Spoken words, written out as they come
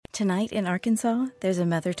Tonight in Arkansas, there's a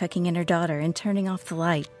mother tucking in her daughter and turning off the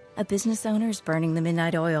light. A business owner's burning the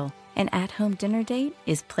midnight oil. An at-home dinner date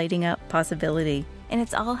is plating up possibility. And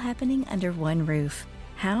it's all happening under one roof.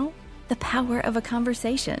 How? The power of a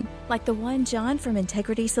conversation, like the one John from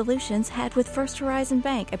Integrity Solutions had with First Horizon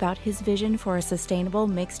Bank about his vision for a sustainable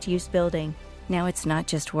mixed-use building. Now it's not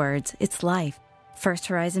just words, it's life. First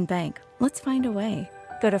Horizon Bank. Let's find a way.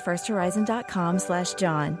 Go to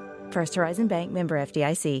firsthorizon.com/John. First Horizon Bank, member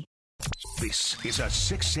FDIC. This is a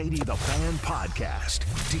 680 The Fan podcast.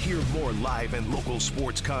 To hear more live and local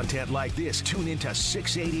sports content like this, tune into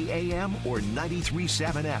 680 AM or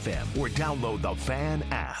 93.7 FM or download the Fan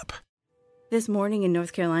app. This morning in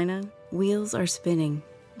North Carolina, wheels are spinning.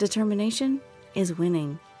 Determination is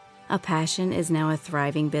winning. A passion is now a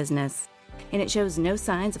thriving business. And it shows no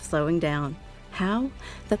signs of slowing down. How?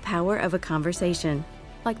 The power of a conversation.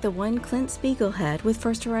 Like the one Clint Spiegel had with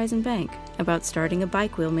First Horizon Bank about starting a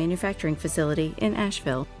bike wheel manufacturing facility in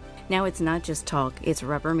Asheville. Now it's not just talk, it's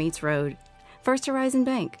rubber meets road. First Horizon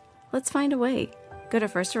Bank. Let's find a way. Go to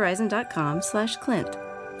firsthorizon.com/Clint.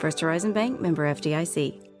 First Horizon Bank, member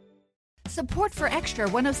FDIC. Support for Extra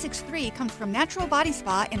 106.3 comes from Natural Body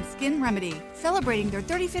Spa and Skin Remedy, celebrating their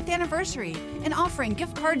 35th anniversary and offering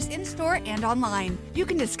gift cards in-store and online. You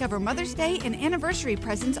can discover Mother's Day and anniversary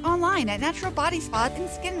presents online at Natural Body Spa and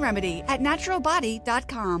Skin Remedy at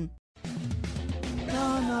naturalbody.com.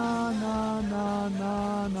 Na, na, na, na,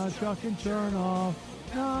 na, na, Chuck and Chernoff.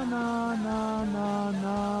 Na, na, na, na,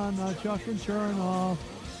 na, na, Chuck and Chernoff.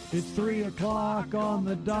 It's 3 o'clock on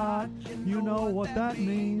the dot. You know what that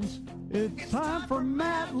means. It's time for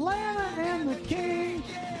Matt Lana and the King.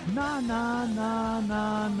 Na, na, na,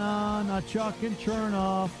 na, na, na, Chuck and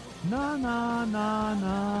Chernoff. Na, na, na,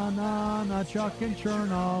 na, na, na, Chuck and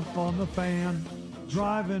Chernoff on the Fan.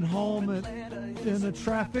 Driving home in a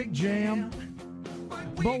traffic jam.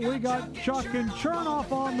 But we got Chuck and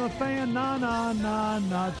Chernoff on the Fan. Na, na, na,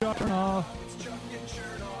 na, Chernoff.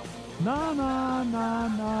 Na, na, na,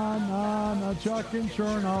 na, na, na, Chuck and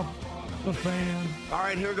Chernoff, the Fan. All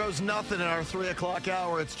right, here goes nothing in our 3 o'clock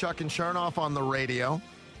hour. It's Chuck and Chernoff on the radio.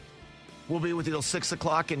 We'll be with you till 6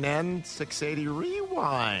 o'clock and then 680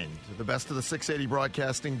 Rewind, the best of the 680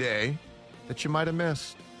 broadcasting day that you might have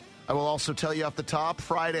missed. I will also tell you off the top,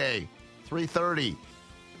 Friday, 3:30,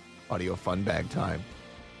 audio fun bag time.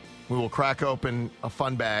 We will crack open a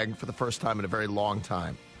fun bag for the first time in a very long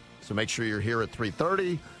time. So make sure you're here at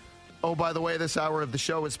 3:30. Oh, by the way, this hour of the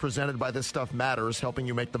show is presented by This Stuff Matters, helping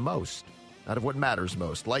you make the most out of what matters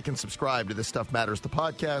most. Like and subscribe to This Stuff Matters, the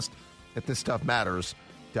podcast, at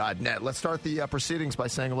thisstuffmatters.net. Let's start the proceedings by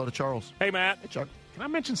saying hello to Charles. Hey, Matt. Hey, Chuck. Can I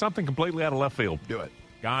mention something completely out of left field? Do it.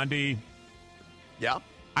 Gandhi. Yeah?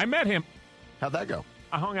 I met him. How'd that go?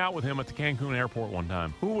 I hung out with him at the Cancun airport one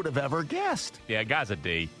time. Who would have ever guessed? Yeah, guy's a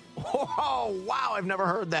D. Oh, wow, I've never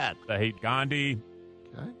heard that. I hate Gandhi.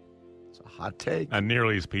 Okay. It's a hot take. Not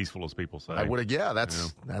nearly as peaceful as people say. I would have, yeah,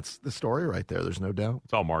 that's the story right there. There's no doubt.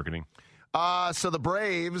 It's all marketing. So the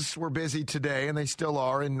Braves were busy today, and they still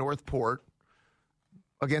are in Northport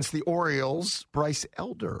against the Orioles. Bryce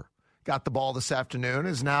Elder got the ball this afternoon.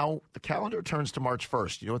 Is now the calendar turns to March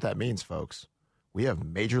 1st. You know what that means, folks? We have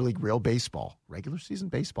Major League Real Baseball, regular season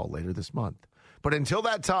baseball later this month. But until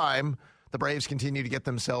that time, the Braves continue to get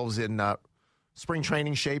themselves in spring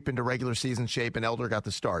training shape into regular season shape, and Elder got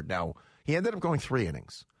the start. Now, he ended up going 3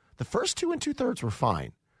 innings. The first 2 2/3 were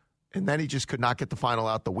fine, and then he just could not get the final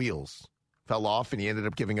out. The wheels fell off, and he ended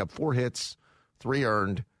up giving up 4 hits, 3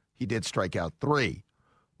 earned. He did strike out 3,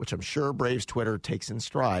 which I'm sure Braves Twitter takes in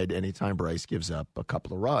stride anytime Bryce gives up a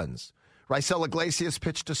couple of runs. Raisel Iglesias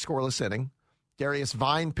pitched a scoreless inning. Darius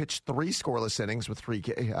Vine pitched 3 scoreless innings with 3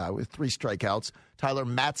 strikeouts. Tyler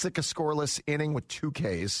Matzik a scoreless inning with 2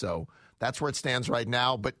 Ks, so that's where it stands right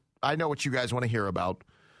now. But I know what you guys want to hear about.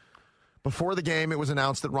 Before the game, it was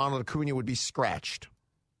announced that Ronald Acuna would be scratched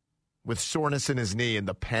with soreness in his knee, and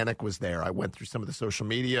the panic was there. I went through some of the social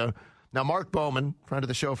media. Now, Mark Bowman, friend of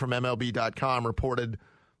the show from MLB.com, reported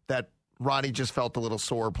that Ronnie just felt a little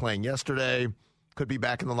sore playing yesterday. Could be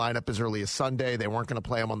back in the lineup as early as Sunday. They weren't going to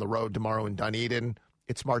play him on the road tomorrow in Dunedin.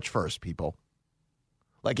 It's March 1st, people.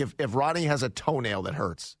 Like, if Ronnie has a toenail that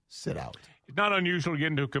hurts, sit out. It's not unusual to get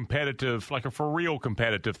into a competitive, like a for-real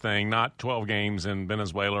competitive thing, not 12 games in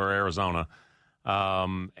Venezuela or Arizona.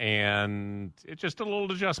 And it's just a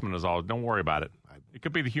little adjustment is all. Don't worry about it. It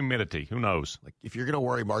could be the humidity. Who knows? Like, if you're going to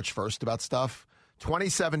worry March 1st about stuff,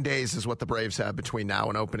 27 days is what the Braves have between now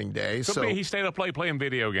and opening day. Could be he stayed up late playing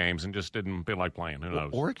video games and just didn't feel like playing. Who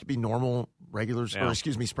knows? Or it could be normal,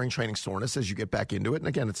 spring training soreness as you get back into it. And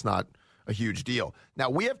again, it's not a huge deal.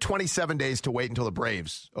 Now, we have 27 days to wait until the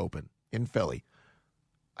Braves open in Philly.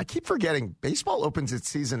 I keep forgetting baseball opens its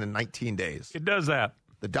season in 19 days. It does that.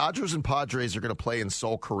 The Dodgers and Padres are going to play in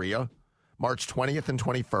Seoul, Korea, March 20th and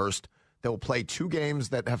 21st. They will play 2 games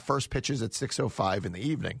that have first pitches at 6:05 in the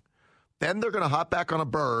evening. Then they're going to hop back on a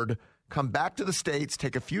bird, come back to the States,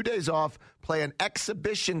 take a few days off, play an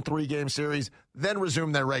exhibition 3-game series, then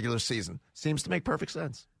resume their regular season. Seems to make perfect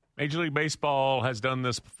sense. Major League Baseball has done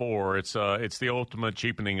this before. It's the ultimate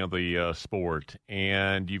cheapening of the sport.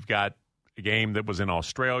 And you've got a game that was in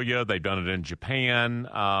Australia. They've done it in Japan,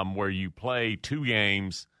 where you play 2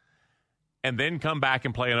 games and then come back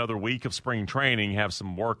and play another week of spring training, have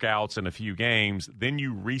some workouts and a few games. Then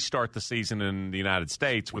you restart the season in the United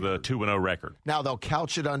States with a 2-0 record. Now, they'll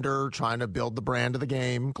couch it under trying to build the brand of the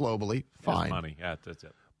game globally. Fine. Money. Yeah, that's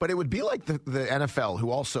it. But it would be like the NFL, who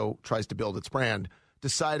also tries to build its brand,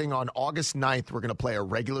 deciding on August 9th we're going to play a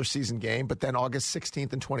regular season game, but then August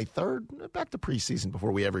 16th and 23rd, back to preseason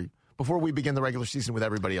before we begin the regular season with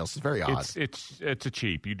everybody else. It's very odd. It's a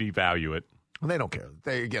cheap. You devalue it. Well, they don't care.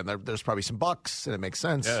 There's probably some bucks, and it makes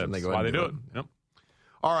sense. Yeah, and that's why they do it. Yep.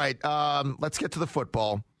 All right, let's get to the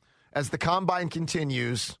football. As the combine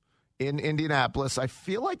continues in Indianapolis, I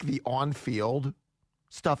feel like the on-field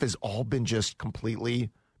stuff has all been just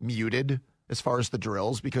completely muted as far as the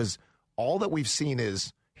drills, because all that we've seen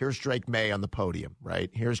is here's Drake May on the podium,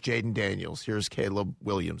 right? Here's Jaden Daniels. Here's Caleb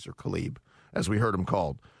Williams, or Caleb, as we heard him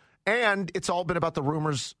called. And it's all been about the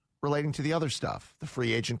rumors relating to the other stuff, the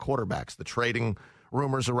free agent quarterbacks, the trading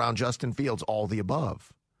rumors around Justin Fields, all the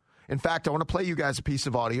above. In fact, I want to play you guys a piece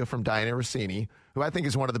of audio from Diana Rossini, who I think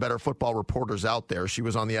is one of the better football reporters out there. She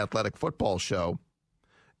was on the Athletic Football Show.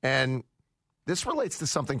 And this relates to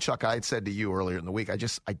something, Chuck, I had said to you earlier in the week. I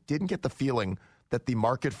didn't get the feeling that the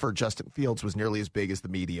market for Justin Fields was nearly as big as the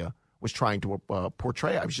media was trying to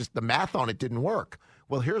portray. The math on it didn't work.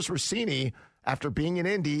 Well, here's Rossini, after being in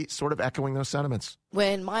Indy, sort of echoing those sentiments.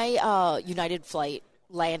 When my United flight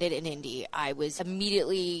landed in Indy, I was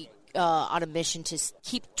immediately on a mission to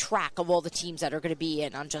keep track of all the teams that are going to be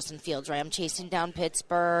in on Justin Fields, right? I'm chasing down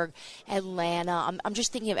Pittsburgh, Atlanta. I'm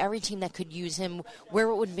just thinking of every team that could use him, where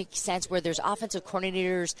it would make sense, where there's offensive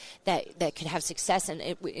coordinators that could have success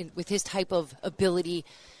with his type of ability.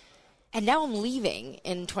 And now I'm leaving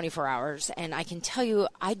in 24 hours, and I can tell you,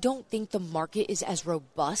 I don't think the market is as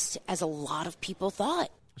robust as a lot of people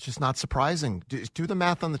thought. It's just not surprising. Do the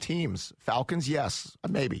math on the teams. Falcons, yes,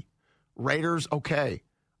 maybe. Raiders, okay.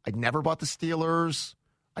 I never bought the Steelers.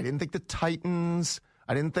 I didn't think the Titans.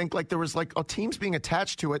 I didn't think there was teams being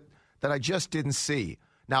attached to it that I just didn't see.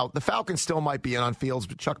 Now, the Falcons still might be in on Fields,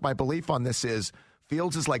 but Chuck, my belief on this is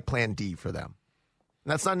Fields is like plan D for them.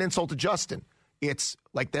 And that's not an insult to Justin. It's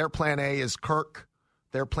like their plan A is Kirk,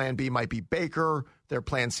 their plan B might be Baker, their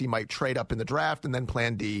plan C might trade up in the draft, and then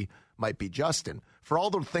plan D might be Justin. For all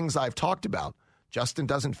the things I've talked about, Justin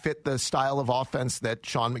doesn't fit the style of offense that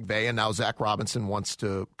Sean McVay and now Zach Robinson wants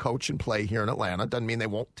to coach and play here in Atlanta. Doesn't mean they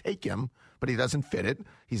won't take him, but he doesn't fit it.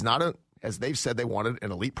 He's not as they've said they wanted,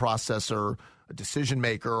 an elite processor, a decision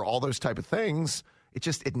maker, all those type of things.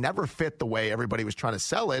 It never fit the way everybody was trying to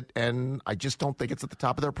sell it, and I just don't think it's at the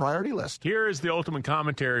top of their priority list. Here is the ultimate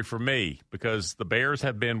commentary for me, because the Bears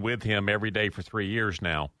have been with him every day for 3 years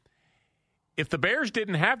now. If the Bears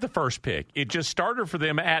didn't have the first pick, it just started for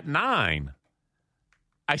them at 9.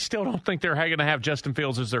 I still don't think they're going to have Justin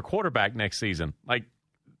Fields as their quarterback next season.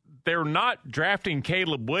 They're not drafting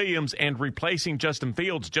Caleb Williams and replacing Justin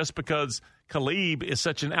Fields just because Caleb is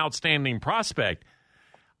such an outstanding prospect.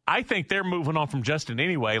 I think they're moving on from Justin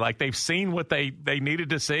anyway. They've seen what they needed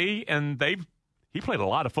to see, and he played a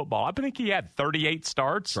lot of football. I think he had 38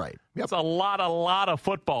 starts. Right. Yep. That's a lot of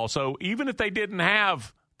football. So even if they didn't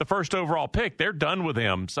have the first overall pick, they're done with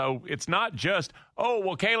him. So it's not just,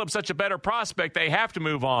 Caleb's such a better prospect, they have to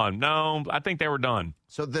move on. No, I think they were done.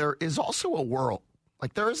 So there is also a world,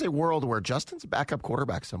 there is a world where Justin's a backup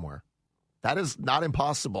quarterback somewhere. That is not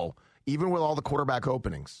impossible, even with all the quarterback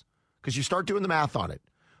openings, because you start doing the math on it.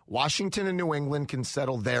 Washington and New England can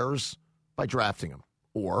settle theirs by drafting him,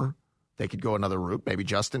 or they could go another route. Maybe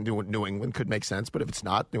Justin, New England could make sense, but if it's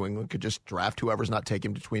not, New England could just draft whoever's not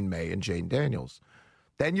taken between May and Jaden Daniels.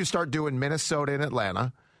 Then you start doing Minnesota and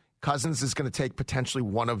Atlanta. Cousins is going to take potentially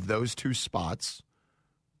one of those 2 spots.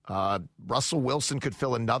 Russell Wilson could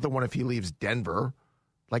fill another one if he leaves Denver.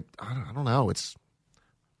 I don't know.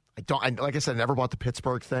 Like I said, I never bought the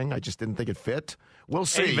Pittsburgh thing. I just didn't think it fit. We'll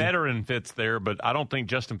see. A veteran fits there, but I don't think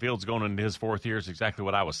Justin Fields going into his 4th year is exactly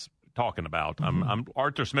what I was talking about. Mm-hmm.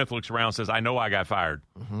 Arthur Smith looks around and says, I know I got fired.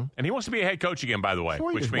 Mm-hmm. And he wants to be a head coach again, by the way,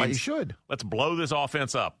 Sure, which means he should. Let's blow this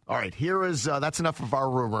offense up. All right, here is that's enough of our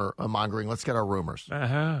rumor mongering. Let's get our rumors.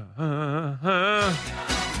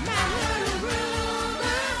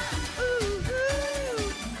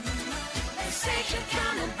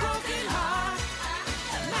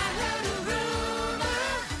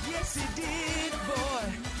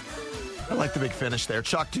 like the big finish there.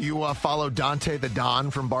 Chuck, do you follow Dante the Don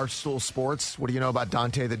from Barstool Sports? What do you know about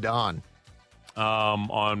Dante the Don?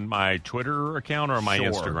 On my Twitter account or my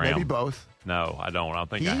Instagram? Maybe both. No, I don't. I don't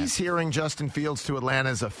think He's hearing Justin Fields to Atlanta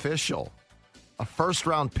is official. A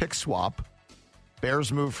first-round pick swap.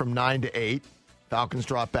 Bears move from 9 to 8. Falcons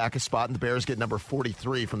drop back a spot, and the Bears get number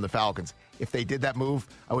 43 from the Falcons. If they did that move,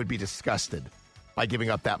 I would be disgusted by giving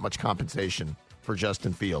up that much compensation for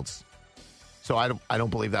Justin Fields. So I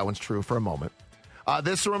don't believe that one's true for a moment.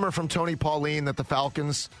 This rumor from Tony Pauline that the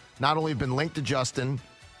Falcons not only have been linked to Justin,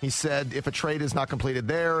 he said if a trade is not completed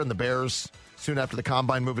there and the Bears soon after the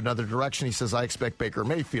Combine move another direction, he says, I expect Baker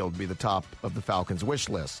Mayfield to be the top of the Falcons' wish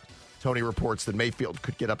list. Tony reports that Mayfield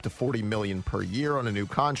could get up to $40 million per year on a new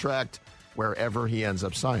contract wherever he ends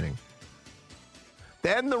up signing.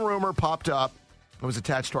 Then the rumor popped up and was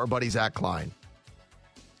attached to our buddy Zach Klein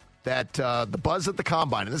that the buzz at the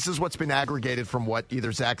Combine, and this is what's been aggregated from what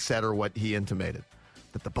either Zach said or what he intimated,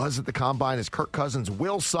 that the buzz at the Combine is Kirk Cousins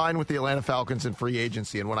will sign with the Atlanta Falcons in free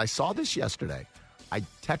agency. And when I saw this yesterday, I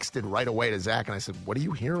texted right away to Zach and I said, what are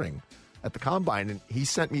you hearing at the Combine? And he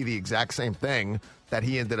sent me the exact same thing that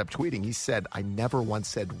he ended up tweeting. He said, I never once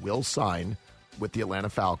said will sign with the Atlanta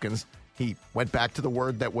Falcons. He went back to the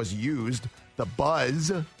word that was used, the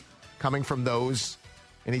buzz coming from those,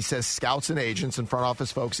 and he says scouts and agents and front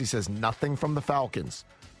office folks. He says nothing from the Falcons.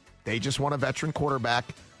 They just want a veteran quarterback,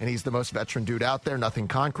 and he's the most veteran dude out there. Nothing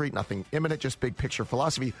concrete, nothing imminent, just big picture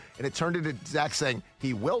philosophy. And it turned into Zach saying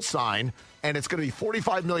he will sign, and it's going to be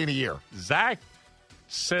 $45 million a year. Zach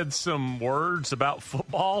said some words about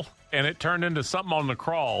football, and it turned into something on the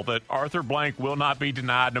crawl that Arthur Blank will not be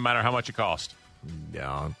denied no matter how much it costs.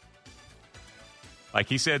 Yeah. Like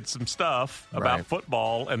he said some stuff about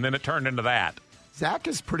football, and then it turned into that. Zach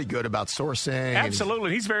is pretty good about sourcing.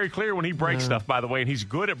 Absolutely. He's very clear when he breaks stuff, by the way, and he's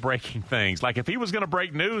good at breaking things. Like if he was going to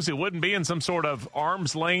break news, it wouldn't be in some sort of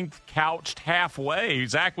arm's length, couched halfway.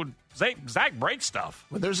 Zach breaks stuff.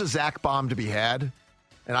 When there's a Zach bomb to be had,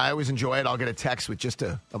 and I always enjoy it, I'll get a text with just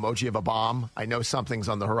an emoji of a bomb. I know something's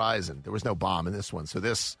on the horizon. There was no bomb in this one, so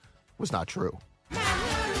this was not true.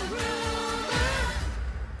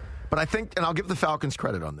 But I think, and I'll give the Falcons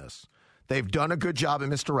credit on this, they've done a good job in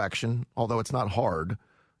misdirection, although it's not hard.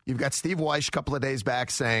 You've got Steve Weish a couple of days back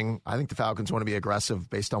saying, I think the Falcons want to be aggressive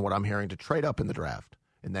based on what I'm hearing to trade up in the draft.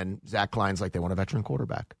 And then Zach Klein's like, they want a veteran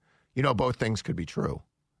quarterback. You know, both things could be true.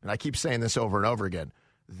 And I keep saying this over and over again.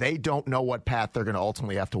 They don't know what path they're going to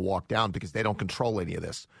ultimately have to walk down because they don't control any of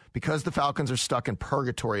this. Because the Falcons are stuck in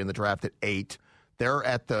purgatory in the draft at 8, they're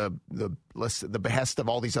at the behest of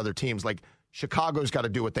all these other teams. Like, Chicago's got to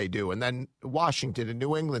do what they do. And then Washington and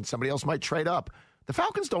New England, somebody else might trade up. The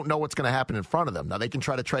Falcons don't know what's going to happen in front of them. Now, they can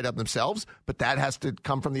try to trade up themselves, but that has to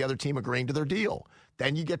come from the other team agreeing to their deal.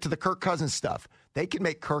 Then you get to the Kirk Cousins stuff. They can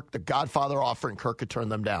make Kirk the Godfather offer, and Kirk could turn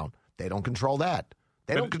them down. They don't control that.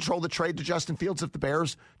 They don't control the trade to Justin Fields if the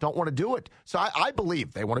Bears don't want to do it. So I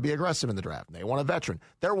believe they want to be aggressive in the draft. They want a veteran.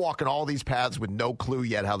 They're walking all these paths with no clue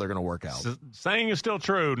yet how they're going to work out. Saying is still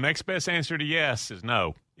true. Next best answer to yes is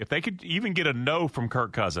no. If they could even get a no from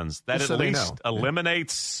Kirk Cousins, that at least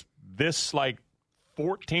eliminates this,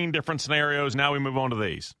 14 different scenarios. Now we move on to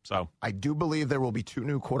these. So I do believe there will be 2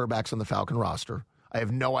 new quarterbacks on the Falcon roster. I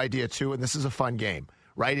have no idea, too, and this is a fun game.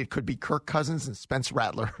 Right? It could be Kirk Cousins and Spence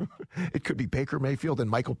Rattler. It could be Baker Mayfield and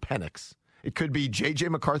Michael Penix. It could be J.J.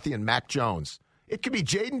 McCarthy and Mac Jones. It could be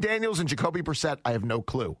Jaden Daniels and Jacoby Brissett. I have no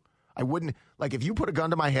clue. I wouldn't, if you put a gun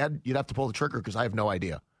to my head, you'd have to pull the trigger because I have no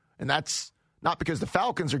idea. And that's not because the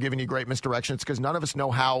Falcons are giving you great misdirection. It's because none of us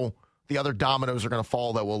know how the other dominoes are going to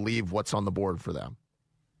fall that will leave what's on the board for them.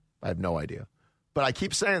 I have no idea. But I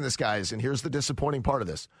keep saying this, guys, and here's the disappointing part of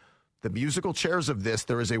this. The musical chairs of this,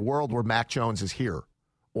 there is a world where Mac Jones is here.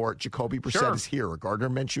 Or Jacoby Brissett is here, or Gardner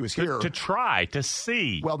Minshew is here. To try, to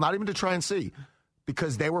see. Well, not even to try and see,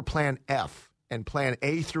 because they were plan F, and plan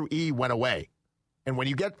A through E went away. And when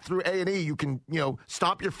you get through A and E, you can,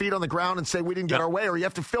 stomp your feet on the ground and say we didn't get our way, or you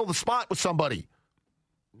have to fill the spot with somebody.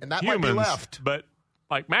 And that might be left. But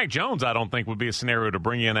Mac Jones, I don't think would be a scenario to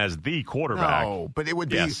bring in as the quarterback. No, but it would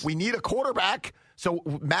be, we need a quarterback. So,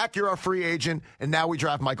 Mac, you're our free agent, and now we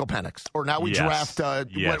draft Michael Penix. Or now we draft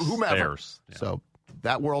whomever. So,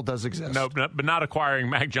 that world does exist. No, but not acquiring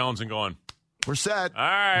Mac Jones and going, we're set. All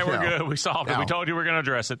right, we're good. We solved it. We told you we're going to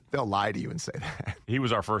address it. They'll lie to you and say that. He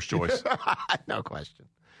was our first choice. No question.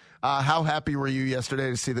 How happy were you yesterday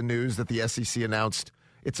to see the news that the SEC announced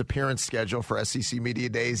its appearance schedule for SEC Media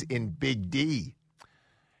Days in Big D?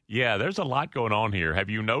 Yeah, there's a lot going on here. Have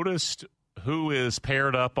you noticed who is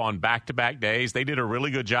paired up on back-to-back days? They did a really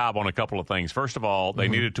good job on a couple of things. First of all, they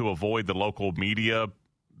needed to avoid the local media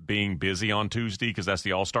being busy on Tuesday because that's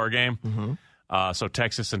the All-Star game. Mm-hmm. So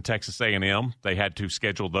Texas and Texas A&M, they had to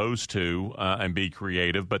schedule those two and be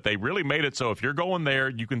creative. But they really made it so if you're going there,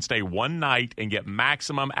 you can stay one night and get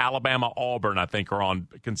maximum. Alabama, Auburn, I think, are on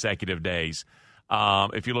consecutive days.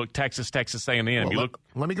 If you look Texas A&M,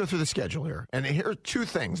 let me go through the schedule here. And here are two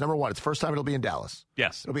things. Number one, it's the first time it'll be in Dallas.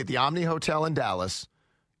 Yes. It'll be at the Omni Hotel in Dallas.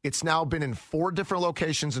 It's now been in 4 different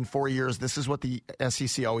locations in 4 years. This is what the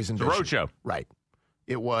SEC always envisioned. The roadshow. Right.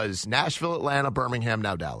 It was Nashville, Atlanta, Birmingham,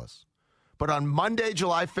 now Dallas. But on Monday,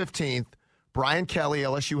 July 15th, Brian Kelly,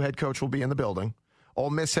 LSU head coach, will be in the building. Ole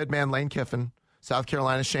Miss head man Lane Kiffin, South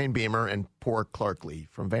Carolina Shane Beamer, and poor Clark Lee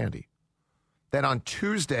from Vandy. Then on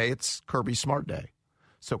Tuesday, it's Kirby Smart Day.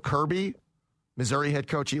 So Kirby, Missouri head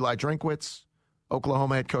coach Eli Drinkwitz,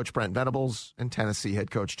 Oklahoma head coach Brent Venables, and Tennessee head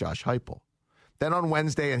coach Josh Heupel. Then on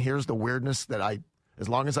Wednesday, and here's the weirdness that as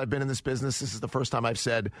long as I've been in this business, this is the first time I've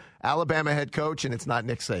said Alabama head coach, and it's not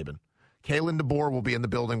Nick Saban. Kalen DeBoer will be in the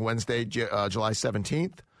building Wednesday, July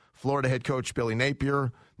 17th. Florida head coach Billy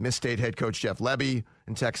Napier, Miss State head coach Jeff Lebby,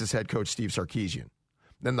 and Texas head coach Steve Sarkisian.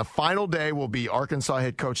 Then the final day will be Arkansas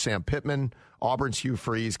head coach Sam Pittman, Auburn's Hugh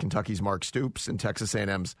Freeze, Kentucky's Mark Stoops, and Texas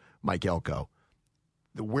A&M's Mike Elko.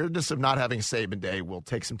 The weirdness of not having Saban Day will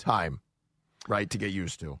take some time, right, to get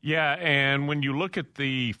used to. Yeah, and when you look at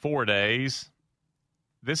the 4 days,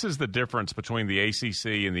 this is the difference between the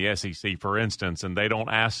ACC and the SEC, for instance, and they don't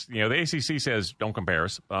ask, the ACC says don't compare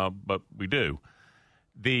us, but we do.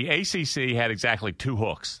 The ACC had exactly 2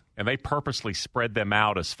 hooks, and they purposely spread them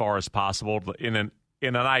out as far as possible in an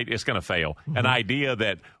it's going to fail. Mm-hmm. An idea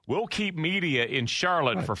that we'll keep media in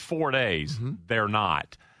Charlotte for 4 days. Mm-hmm. They're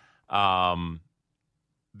not.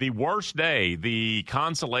 The worst day, the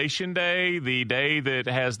consolation day, the day that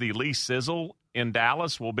has the least sizzle in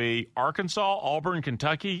Dallas will be Arkansas, Auburn,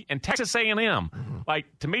 Kentucky, and Texas A&M. Mm-hmm.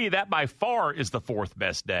 To me, that by far is the 4th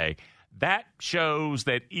best day. That shows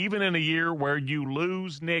that even in a year where you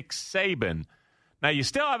lose Nick Saban, now you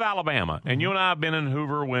still have Alabama, and you and I have been in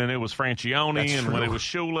Hoover when it was Francione and when it was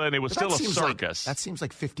Shula, and it was still a circus. That seems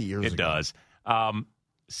like 50 years ago. It does.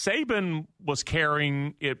 Saban was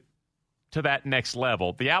carrying it to that next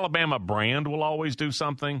level. The Alabama brand will always do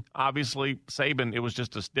something. Obviously, Saban, it was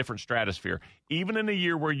just a different stratosphere. Even in a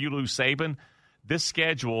year where you lose Saban, this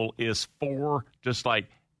schedule is for just like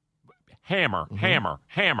hammer, hammer,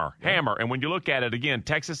 hammer, hammer. And when you look at it, again,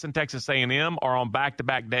 Texas and Texas A&M are on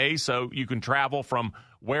back-to-back days, so you can travel from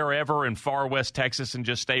wherever in far west Texas and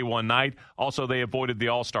just stay one night. Also, they avoided the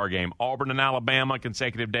All-Star game. Auburn and Alabama,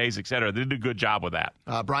 consecutive days, et cetera. They did a good job with that.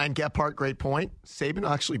 Brian Gephardt, great point. Saban will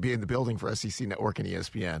actually be in the building for SEC Network and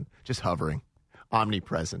ESPN, just hovering,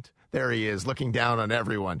 omnipresent. There he is, looking down on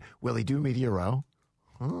everyone. Will he do Media Row?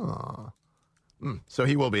 So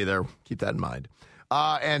he will be there. Keep that in mind.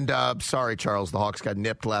 Sorry, Charles, the Hawks got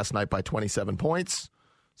nipped last night by 27 points.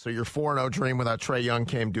 So your 4-0 dream without Trae Young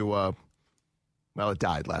came to it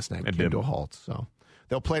died last night. It came to a halt. So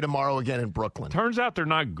they'll play tomorrow again in Brooklyn. Turns out they're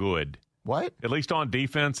not good. What? At least on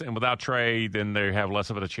defense, and without Trae, then they have less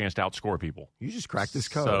of a chance to outscore people. You just cracked this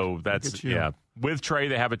code. So that's, with Trae,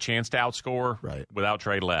 they have a chance to outscore. Right. Without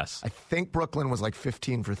Trae, less. I think Brooklyn was like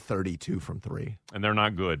 15 for 32 from 3. And they're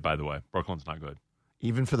not good, by the way. Brooklyn's not good.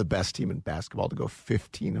 Even for the best team in basketball to go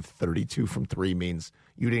 15 of 32 from 3 means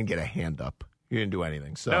you didn't get a hand up. You didn't do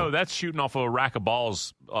anything. So no, that's shooting off a rack of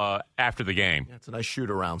balls after the game. Yeah, it's a nice shoot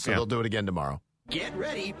around, so they'll do it again tomorrow. Get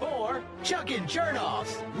ready for Chuck and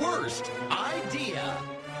Chernoff's Worst Idea.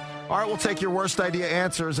 All right, we'll take your worst idea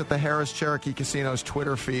answers at the Harris Cherokee Casino's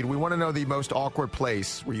Twitter feed. We want to know the most awkward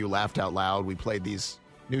place where you laughed out loud. We played these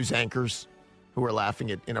news anchors who were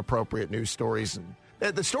laughing at inappropriate news stories, and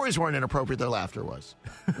the stories weren't inappropriate, their laughter was.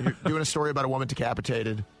 When you're doing a story about a woman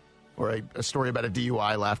decapitated or a story about a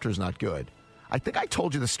DUI, laughter is not good. I think I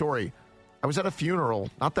told you the story. I was at a funeral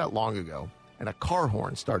not that long ago, and a car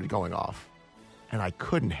horn started going off. And I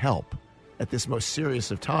couldn't help, at this most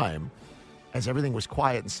serious of time, as everything was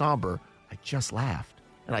quiet and somber, I just laughed.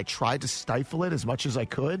 And I tried to stifle it as much as I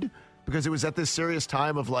could, because it was at this serious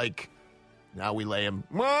time of now we lay him.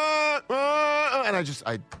 And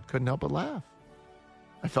I couldn't help but laugh.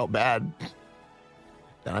 I felt bad.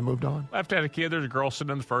 Then I moved on. After I had a kid, there's a girl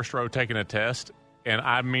sitting in the first row taking a test. And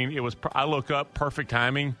I mean, I look up, perfect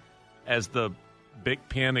timing, as the big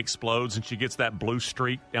pen explodes and she gets that blue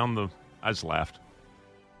streak down I just laughed.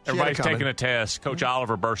 Everybody's taking a test. Coach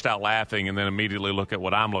Oliver burst out laughing and then immediately look at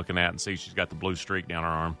what I'm looking at and see she's got the blue streak down her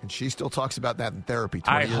arm. And she still talks about that in therapy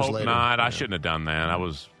 20 years later. I hope not. Yeah. I shouldn't have done that.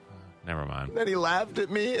 Never mind. And then he laughed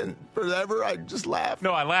at me, and forever I just laughed.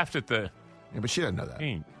 No, I laughed at the... Yeah, but she didn't know that.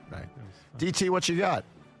 Right. DT, what you got?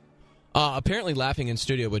 Apparently laughing in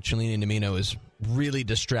studio with Cellini and Domino is really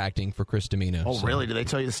distracting for Chris Domino. Oh, really? Did they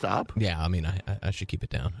tell you to stop? Yeah, I mean, I should keep it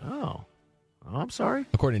down. Oh, I'm sorry.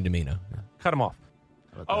 According to Domino. Cut him off.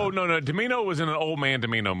 Oh, no. Domino was in an old man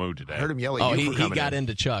Domino mood today. I heard him yell at you for coming he got in.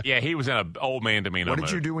 into Chuck. Yeah, he was in an old man Domino What mood.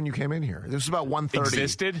 did you do when you came in here? This was about 1:30.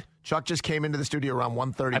 Existed? Chuck just came into the studio around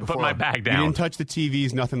 1:30 I before. put my bag You down. didn't touch the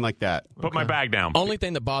TVs, nothing like that. Put my bag down. Only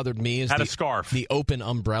thing that bothered me is Had a scarf. the open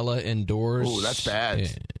umbrella indoors. Oh, that's bad. Yeah.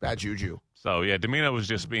 Bad juju. So, yeah, Domino was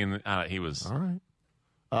just being, he was. All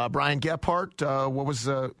right. Brian Gephardt, what was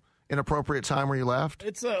inappropriate time where you laughed?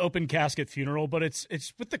 It's an open casket funeral, but it's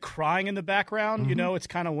with the crying in the background. You know, it's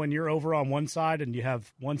kind of when you're over on one side and you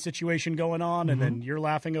have one situation going on, and then you're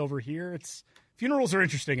laughing over here. Funerals are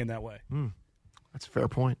interesting in that way. That's a fair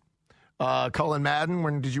point. Cullen Madden,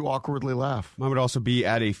 when did you awkwardly laugh? Mine would also be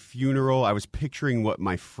at a funeral. I was picturing what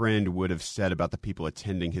my friend would have said about the people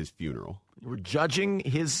attending his funeral. You were judging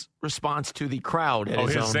his response to the crowd. At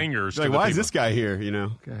his own. singers. Like, to the why is people. this guy here,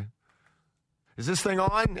 Okay. Is this thing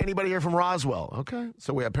on? Anybody here from Roswell? Okay.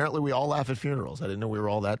 So apparently we all laugh at funerals. I didn't know we were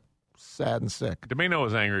all that sad and sick. Domino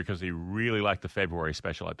was angry because he really liked the February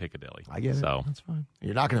special at Piccadilly. I get it. So That's fine.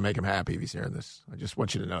 You're not going to make him happy if he's hearing this. I just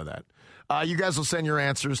want you to know that. You guys will send your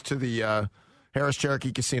answers to the Harris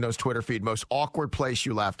Cherokee Casino's Twitter feed. Most awkward place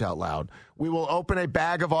you laughed out loud. We will open a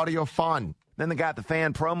bag of audio fun. Then they got the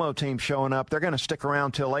fan promo team showing up. They're going to stick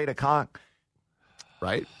around till 8 o'clock.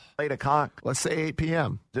 Right? 8 o'clock. Let's say 8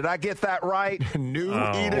 p.m. Did I get that right? New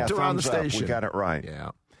edict around the thumbs up. station. We got it right. Yeah.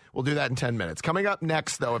 We'll do that in 10 minutes. Coming up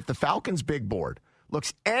next, though, if the Falcons' big board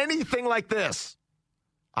looks anything like this,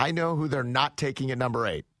 I know who they're not taking at number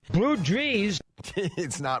 8. Blue Drees.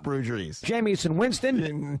 It's not Brew Drees. Jamison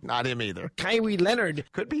Winston. Not him either. Kyrie Leonard.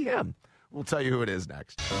 Could be him. We'll tell you who it is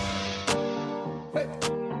next.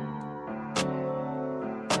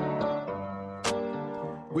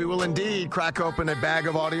 We will indeed crack open a bag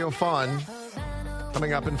of audio fun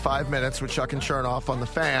coming up in 5 minutes with Chuck and Chernoff on the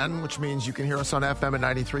Fan, which means you can hear us on FM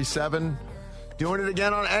at 93.7. Doing it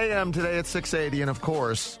again on AM today at 680, and of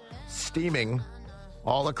course, steaming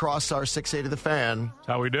all across our 680 The Fan. That's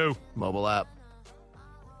how we do. Mobile app.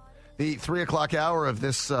 The 3 o'clock hour of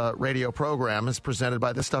this radio program is presented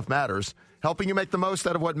by This Stuff Matters, helping you make the most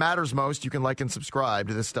out of what matters most. You can like and subscribe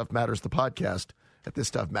to This Stuff Matters, the podcast, at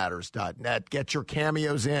thisstuffmatters.net. Get your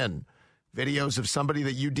cameos in. Videos of somebody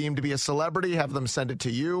that you deem to be a celebrity, have them send it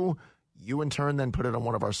to you. You, in turn, then put it on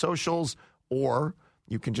one of our socials, or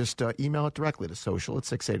you can just email it directly to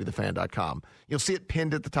social@680thefan.com. You'll see it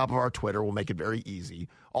pinned at the top of our Twitter. We'll make it very easy.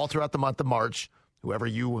 All throughout the month of March, whoever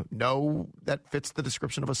you know that fits the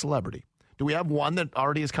description of a celebrity. Do we have one that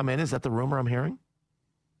already has come in? Is that the rumor I'm hearing?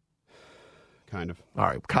 Kind of. All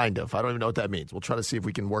right, kind of. I don't even know what that means. We'll try to see if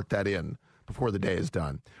we can work that in before the day is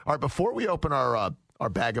done. All right, before we open our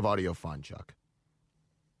bag of audio fun, Chuck,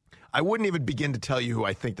 I wouldn't even begin to tell you who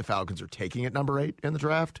I think the Falcons are taking at number 8 in the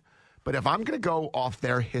draft. But if I'm going to go off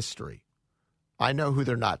their history, I know who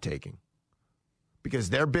they're not taking. Because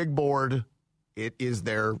their big board, it is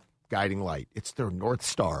their guiding light. It's their North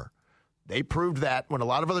Star. They proved that when a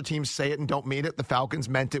lot of other teams say it and don't mean it, the Falcons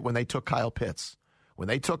meant it when they took Kyle Pitts. When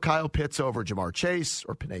they took Kyle Pitts over Jamar Chase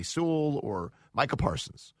or Penei Sewell or Micah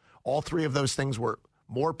Parsons. All three of those things were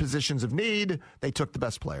more positions of need. They took the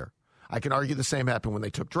best player. I can argue the same happened when they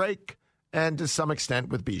took Drake and to some extent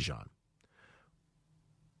with Bijan.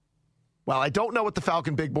 While I don't know what the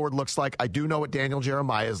Falcon big board looks like, I do know what Daniel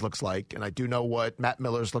Jeremiah's looks like, and I do know what Matt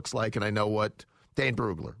Miller's looks like, and I know what Dane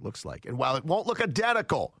Brugler looks like. And while it won't look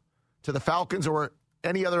identical to the Falcons or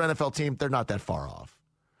any other NFL team, they're not that far off.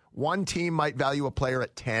 One team might value a player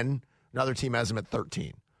at 10, another team has him at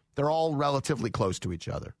 13. They're all relatively close to each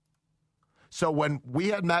other. So when we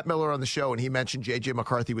had Matt Miller on the show and he mentioned J.J.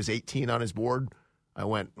 McCarthy was 18 on his board, I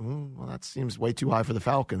went, well, that seems way too high for the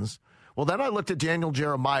Falcons. Well, then I looked at Daniel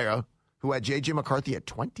Jeremiah, who had J.J. McCarthy at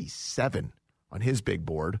 27 on his big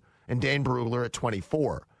board, and Dane Brugler at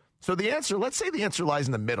 24. So the answer, let's say the answer lies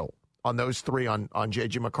in the middle on those three, on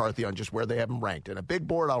J.J. McCarthy, on just where they have him ranked. And a big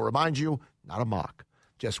board, I'll remind you, not a mock.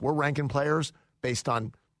 Just we're ranking players based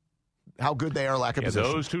on how good they are, lack of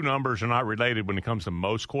position. Those two numbers are not related when it comes to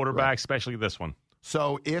most quarterbacks, right, especially this one.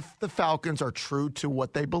 So if the Falcons are true to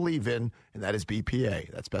what they believe in, and that is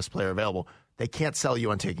BPA, that's best player available, they can't sell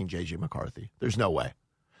you on taking J.J. McCarthy. There's no way.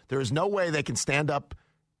 There is no way they can stand up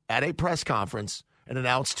at a press conference and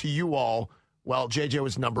announce to you all, well, J.J.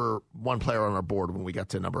 was number 1 player on our board when we got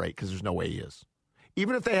to number 8, because there's no way he is.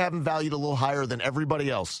 Even if they have him valued a little higher than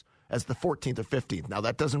everybody else as the 14th or 15th. Now,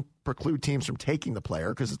 that doesn't preclude teams from taking the player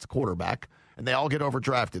because it's a quarterback, and they all get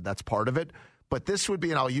overdrafted. That's part of it. But this would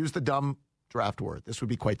be, and I'll use the dumb draft word, this would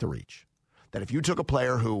be quite the reach. That if you took a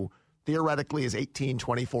player who theoretically is 18,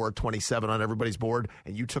 24, 27 on everybody's board,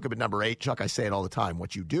 and you took him at number 8, Chuck, I say it all the time.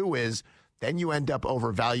 What you do is then you end up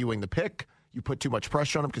overvaluing the pick. You put too much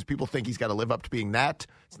pressure on him because people think he's got to live up to being that.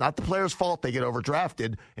 It's not the player's fault they get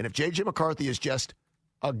overdrafted. And if J.J. McCarthy is just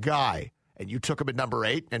a guy and you took him at number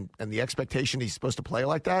 8 and the expectation he's supposed to play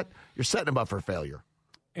like that, you're setting him up for failure.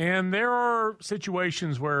 And there are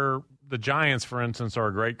situations where the Giants, for instance, are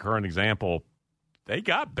a great current example. They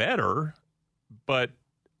got better, but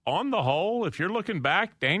on the whole, if you're looking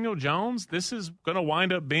back, Daniel Jones, this is going to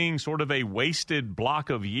wind up being sort of a wasted block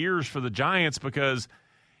of years for the Giants because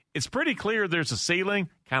it's pretty clear there's a ceiling.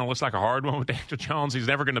 Kind of looks like a hard one with Daniel Jones. He's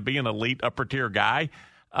never going to be an elite upper-tier guy.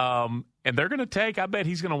 And they're going to take, I bet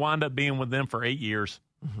he's going to wind up being with them for 8 years.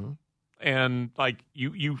 Mm-hmm. And, like,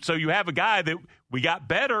 so you have a guy that we got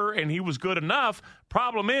better and he was good enough.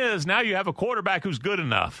 Problem is, now you have a quarterback who's good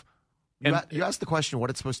enough. You asked the question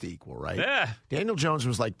what it's supposed to equal, right? Yeah. Daniel Jones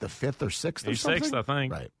was like the 5th or 6th or something? He's 6th, I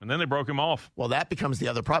think. Right. And then they broke him off. Well, that becomes the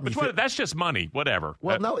other problem. That's just money, whatever.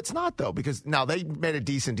 Well, no, it's not, though, because now they made a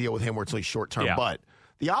decent deal with him where it's like short-term. Yeah. But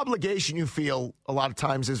the obligation you feel a lot of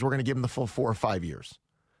times is we're going to give him the full 4 or 5 years.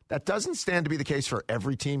 That doesn't stand to be the case for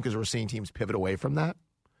every team because we're seeing teams pivot away from that.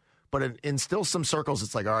 But in still some circles,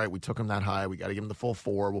 it's like, all right, we took him that high. We got to give him the full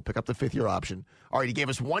 4. We'll pick up the 5th-year option. All right, he gave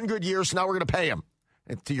us 1 good year, so now we're going to pay him.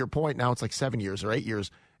 And to your point, now it's like 7 years or 8 years.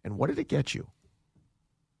 And what did it get you?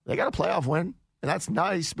 They got a playoff win, and that's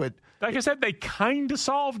nice. But like I said, they kind of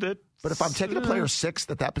solved it. But if I'm taking a player 6th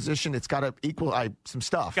at that position, it's got to equal some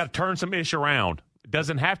stuff. Got to turn some ish around. It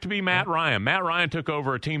doesn't have to be Matt Ryan. Matt Ryan took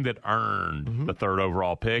over a team that earned the 3rd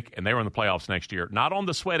overall pick, and they were in the playoffs next year. Not on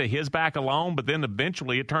the sweat of his back alone, but then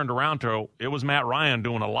eventually it turned around to it was Matt Ryan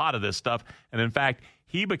doing a lot of this stuff. And, in fact,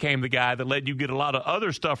 he became the guy that let you get a lot of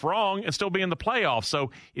other stuff wrong and still be in the playoffs.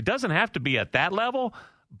 So it doesn't have to be at that level,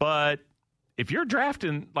 but if you're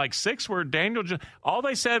drafting like 6 where Daniel – all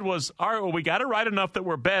they said was, all right, well, we got it right enough that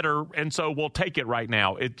we're better, and so we'll take it right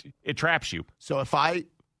now. It traps you. So if I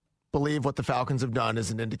believe what the Falcons have done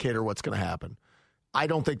is an indicator of what's going to happen, I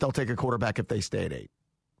don't think they'll take a quarterback if they stay at 8.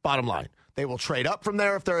 Bottom line. They will trade up from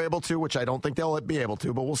there if they're able to, which I don't think they'll be able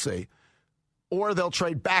to, but we'll see. Or they'll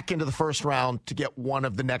trade back into the first round to get one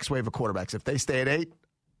of the next wave of quarterbacks. If they stay at 8,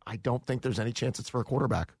 I don't think there's any chance it's for a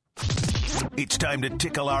quarterback. It's time to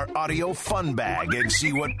tickle our audio fun bag and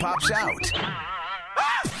see what pops out.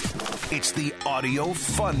 It's the audio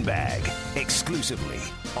fun bag, exclusively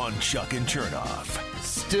on Chuck and Chernoff.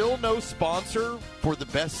 Still no sponsor for the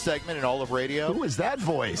best segment in all of radio. Who is that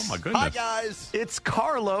voice? Oh, my goodness. Hi, guys. It's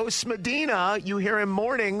Carlos Medina. You hear him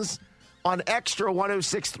mornings on Extra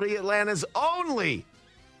 106.3, Atlanta's only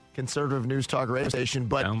conservative news talk radio station.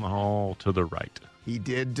 But down the hall to the right. He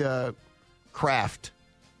did craft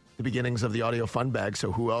the beginnings of the audio fun bag,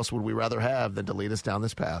 so who else would we rather have than to lead us down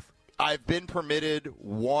this path? I've been permitted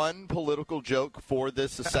one political joke for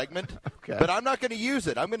this segment, okay, but I'm not going to use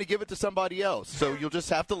it. I'm going to give it to somebody else, so you'll just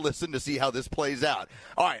have to listen to see how this plays out.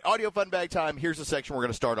 All right, audio fun bag time. Here's the section we're going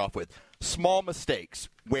to start off with. Small mistakes,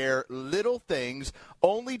 where little things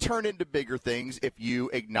only turn into bigger things if you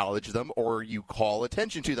acknowledge them or you call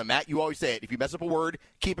attention to them. Matt, you always say it. If you mess up a word,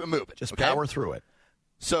 keep it moving. Just power through it.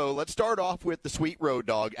 So let's start off with the sweet road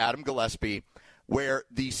dog, Adam Gillespie, where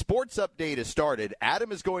the sports update has started.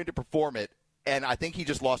 Adam is going to perform it, and I think he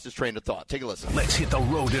just lost his train of thought. Take a listen. Let's hit the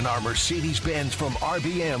road in our Mercedes-Benz from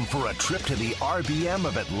RBM for a trip to the RBM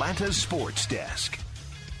of Atlanta's sports desk.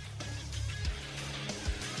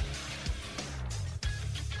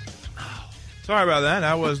 Sorry about that.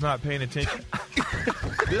 I was not paying attention.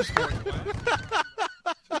 This morning.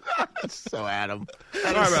 So, Adam.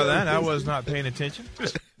 Sorry about that. I was not paying attention.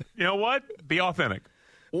 Just, you know what? Be authentic.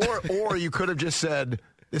 Or you could have just said,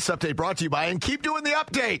 this update brought to you by, and keep doing the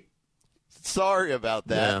update. Sorry about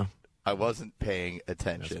that. Yeah. I wasn't paying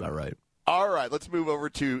attention. That's about right. All right, let's move over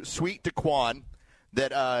to Sweet Daquan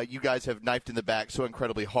that you guys have knifed in the back so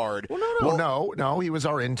incredibly hard. Well, no. He was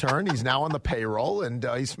our intern. He's now on the payroll, and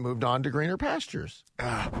he's moved on to greener pastures.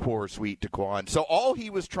 Poor Sweet Daquan. So all he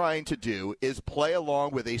was trying to do is play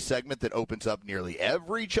along with a segment that opens up nearly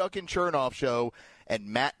every Chuck and Chernoff show, and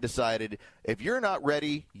Matt decided, if you're not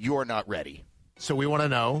ready, you're not ready. So we want to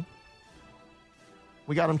know.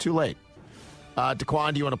 We got him too late.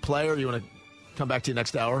 Daquan, do you want to play, or do you want to come back to you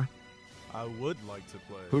next hour? I would like to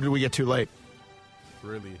play. Who did we get too late?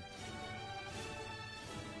 Really?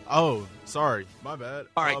 Oh, sorry. My bad.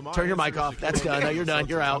 All right, turn your mic off. That's done. No, you're done.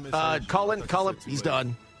 You're out. Colin, he's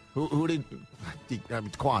done. Who did?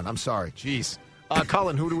 Daquan, I'm sorry. Jeez.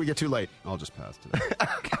 Colin, who did we get too late? I'll just pass today.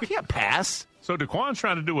 We can't pass. So Daquan's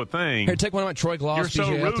trying to do a thing. Here, take one of my Troy Gloss. You're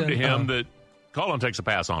so rude to him that Cullen takes a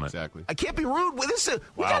pass on it. Exactly. I can't be rude with this.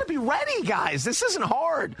 We got to be ready, guys. This isn't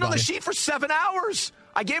hard. You're on the sheet for 7 hours.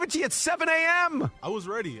 I gave it to you at 7 a.m. I was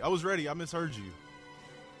ready. I misheard you.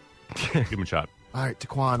 Give him a shot. All right,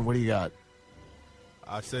 Taquan, what do you got?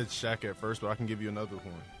 I said Shaq at first, but I can give you another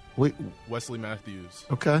one. Wait. Wesley Matthews.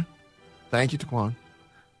 Okay. Thank you, Taquan.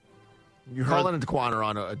 Cullen and Taquan are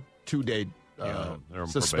on a 2-day they're on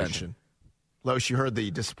suspension. Loesch, you heard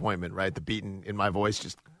the disappointment, right? The beaten in my voice,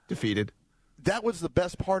 just defeated. That was the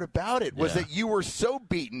best part about it, was that you were so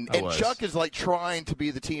beaten, and Chuck is like trying to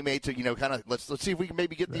be the teammate to, kind of let's see if we can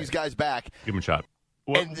maybe get these guys back. Give him a shot.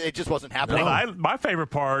 And it just wasn't happening. My favorite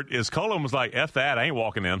part is Cullen was like, "F that, I ain't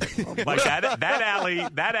walking in." Like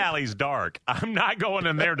that alley's dark. I'm not going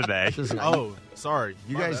in there today. Sorry.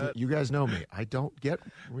 You guys know me. I don't get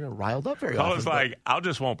riled up very Cullen's often. like, I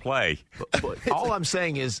just won't play. But all I'm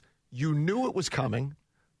saying is, you knew it was coming.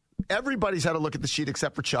 Everybody's had a look at the sheet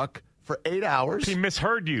except for Chuck for 8 hours. He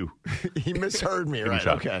misheard you. He misheard me, right?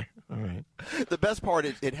 Okay. All right. The best part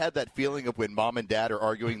is it had that feeling of when mom and dad are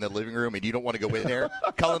arguing in the living room and you don't want to go in there.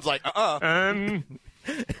 Cullen's like, not going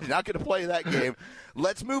to play that game.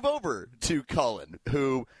 Let's move over to Cullen,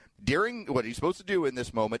 who during what he's supposed to do in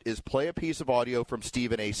this moment is play a piece of audio from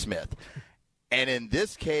Stephen A. Smith. And in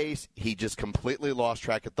this case, he just completely lost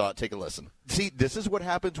track of thought. Take a listen. See, this is what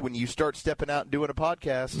happens when you start stepping out and doing a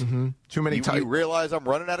podcast. Mm-hmm. Too many times. You realize I'm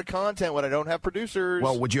running out of content when I don't have producers.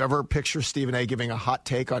 Well, would you ever picture Stephen A. giving a hot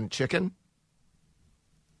take on chicken?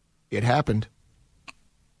 It happened.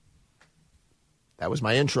 That was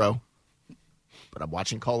my intro. But I'm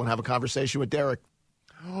watching Cullen have a conversation with Derek.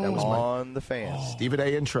 That was on the fans. Stephen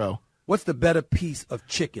A. intro. What's the better piece of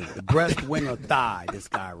chicken, the breast, wing, or thigh? This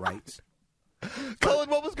guy writes. Cullen,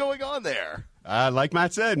 what was going on there? Like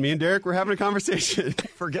Matt said, me and Derek were having a conversation.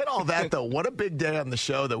 Forget all that, though. What a big day on the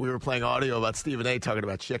show that we were playing audio about Stephen A. talking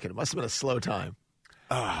about chicken. It must have been a slow time.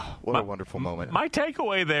 What a wonderful moment. My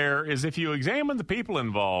takeaway there is if you examine the people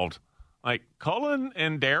involved, like Cullen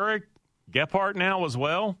and Derek, Gephardt now as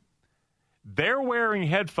well, they're wearing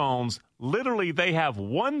headphones. Literally, they have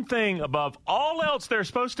one thing above all else they're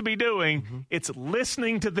supposed to be doing. Mm-hmm. It's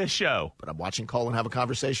listening to this show. But I'm watching Cullen have a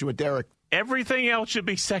conversation with Derek. Everything else should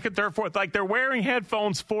be second, third, fourth. Like they're wearing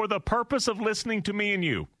headphones for the purpose of listening to me and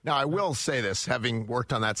you. Now, I will say this, having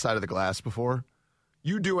worked on that side of the glass before,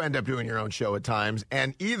 you do end up doing your own show at times,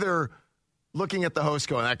 and either looking at the host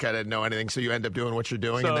going, that guy didn't know anything, so you end up doing what you're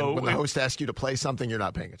doing, and then when the host asks you to play something, you're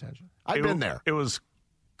not paying attention. I've been there. It was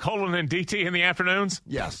Cullen and DT in the afternoons?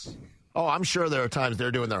 Yes. Oh, I'm sure there are times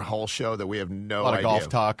they're doing their whole show that we have no idea. A lot of golf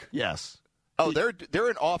talk. Yes. Oh, they're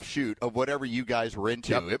an offshoot of whatever you guys were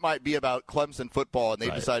into. Yep. It might be about Clemson football, and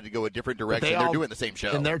they decided to go a different direction. They're doing the same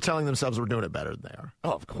show. And they're telling themselves we're doing it better than they are.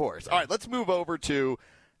 Oh, of course. All right, let's move over to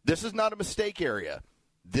this is not a mistake area.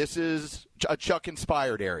 This is a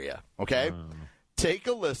Chuck-inspired area, okay? Take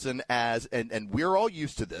a listen and we're all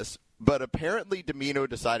used to this, but apparently Domino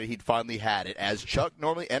decided he'd finally had it. As Chuck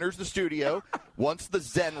normally enters the studio, wants the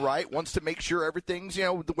zen right, wants to make sure everything's,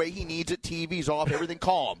 the way he needs it, TV's off, everything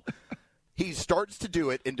calm. He starts to do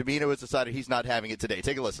it, and Domino has decided he's not having it today.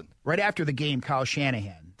 Take a listen. Right after the game, Kyle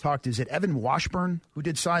Shanahan talked, is it Evan Washburn who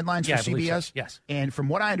did sidelines for CBS? So. Yes. And from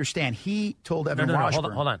what I understand, he told Evan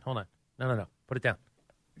Washburn. Hold on. No. Put it down.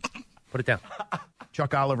 Put it down.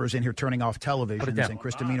 Chuck Oliver's in here turning off televisions, and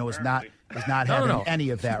Chris Domino is not having any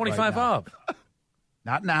of that 25 right now. up.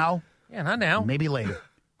 Not now. Yeah, not now. Maybe later.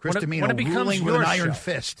 Chris Domino when it becomes ruling with an iron show.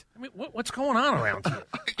 fist. I mean, what's going on around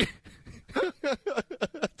here?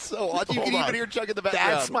 So odd. You can even hear Chuck in the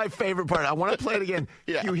background. That's my favorite part. I want to play it again.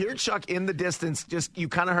 Yeah. You hear Chuck in the distance. Just you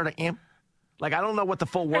kind of heard an amp. Like I don't know what the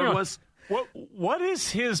full word was. What is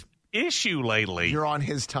his issue lately? You're on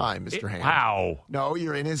his time, Mr. Ham. How? No,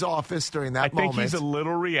 you're in his office during that moment. I think he's a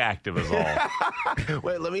little reactive is all.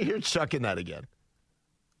 Wait, let me hear Chuck in that again.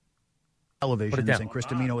 Televisions, and Chris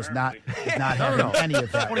Domino is not having any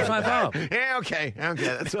of that. 25 up. Yeah, okay.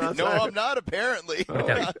 That's what I'm not, apparently.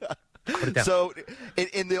 Put it down. So,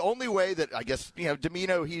 in the only way that I guess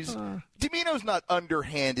Domino, Domino's not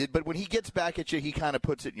underhanded, but when he gets back at you, he kind of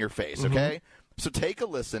puts it in your face. Okay, so take a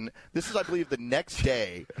listen. This is, I believe, the next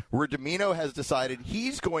day where Domino has decided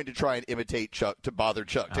he's going to try and imitate Chuck to bother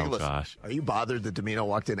Chuck. Take a listen. Gosh. Are you bothered that Domino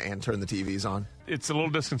walked in and turned the TVs on? It's a little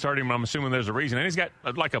disconcerting, but I'm assuming there's a reason. And he's got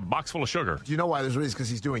like a box full of sugar. Do you know why there's a reason? Because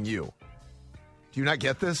he's doing you. Do you not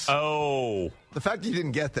get this? Oh, the fact that you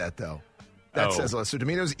didn't get that though. That says a lot. So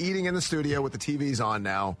Domino's eating in the studio with the TVs on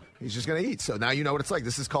now. He's just going to eat. So now you know what it's like.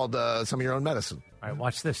 This is called some of your own medicine. All right,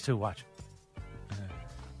 watch this too. Watch.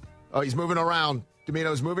 Oh, he's moving around.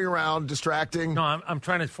 Domino's moving around, distracting. No, I'm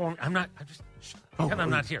trying to form. I'm not. I'm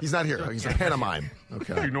not here. He's not here. He's a pantomime.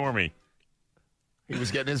 Okay. Ignore me. He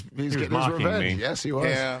was getting his revenge. Me. Yes, he was.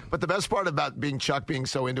 Yeah. But the best part about being Chuck being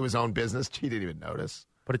so into his own business, he didn't even notice.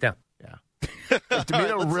 Put it down. Yeah.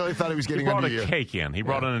 Domino really thought he was getting under you. He brought a cake in. He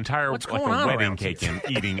brought an entire What's like going a on wedding around cake here?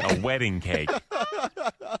 in, eating a wedding cake.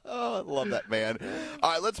 Oh, I love that, man.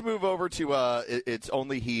 All right, let's move over to It's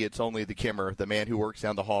Only the Kimmer, the man who works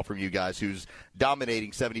down the hall from you guys, who's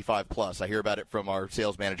dominating 75+. I hear about it from our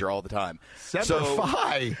sales manager all the time.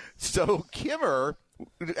 75? So Kimmer,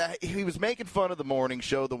 he was making fun of the morning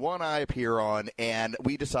show, the one I appear on, and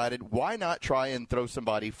we decided why not try and throw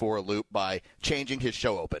somebody for a loop by changing his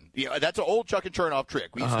show open. You know, that's an old Chuck and Chernoff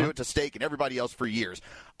trick. We used to do it to Steak and everybody else for years.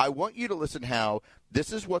 I want you to listen how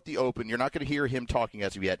this is what the open, you're not going to hear him talking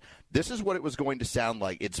as of yet. This is what it was going to sound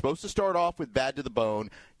like. It's supposed to start off with Bad to the Bone.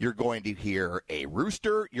 You're going to hear a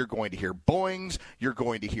rooster. You're going to hear boings. You're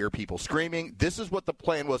going to hear people screaming. This is what the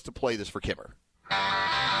plan was to play this for Kimmer.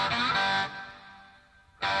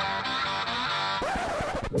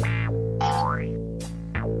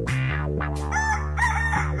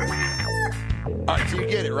 All right, so you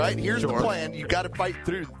get it, right? Here's the plan. You've got to fight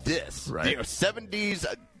through this. Right. 70s,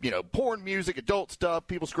 porn music, adult stuff,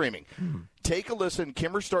 people screaming. Take a listen.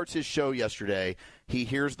 Kimmer starts his show yesterday. He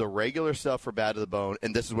hears the regular stuff for Bad to the Bone,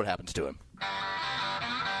 and this is what happens to him.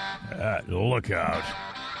 Look out.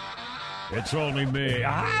 It's only me.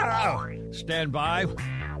 Stand by.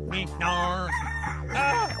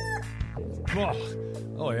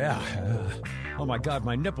 Oh, yeah. Oh, my God,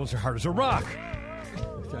 my nipples are hard as a rock.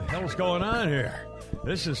 What the hell's going on here?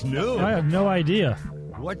 This is new. I have no idea.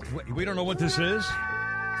 What? We don't know what this is?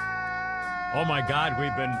 Oh, my God,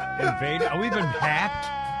 we've been invaded. We've been hacked.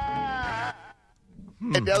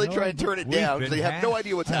 And now they try and turn it down because they have no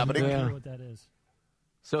idea what's happening. I don't know what that is.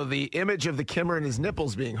 So the image of the Kimmer and his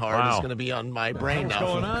nipples being hard is going to be on my brain now.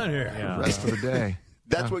 What's going on here? The rest of the day.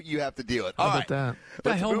 That's what you have to deal with. How All about right. that?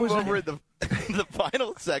 Let's move over. The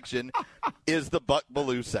final section is the Buck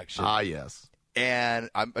Baloo section. Ah, yes. And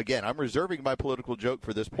I'm reserving my political joke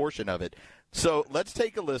for this portion of it. So let's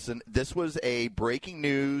take a listen. This was a breaking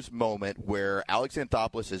news moment where Alex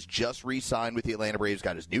Anthopoulos has just re-signed with the Atlanta Braves,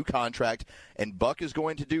 got his new contract, and Buck is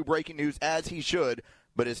going to do breaking news as he should,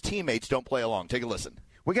 but his teammates don't play along. Take a listen.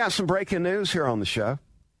 We got some breaking news here on the show.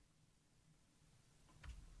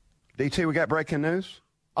 DT, we got breaking news?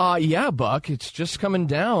 Yeah, Buck. It's just coming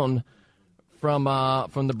down from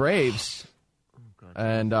the Braves.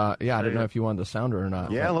 And, I didn't know if you wanted the sounder or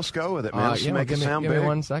not. Yeah, let's go with it, man. Let's make it sound big. Give me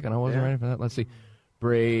 1 second. I wasn't ready for that. Let's see.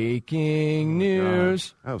 Breaking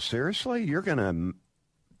news. Oh, seriously? You're gonna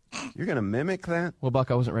mimic that? Well, Buck,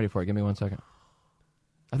 I wasn't ready for it. Give me 1 second.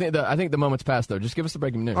 I think the moment's passed, though. Just give us the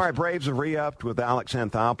breaking news. All right, Braves have re-upped with Alex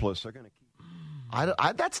Anthopoulos. They're going to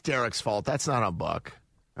keep... That's Derek's fault. That's not on Buck.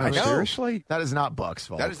 Oh, seriously? That is not Buck's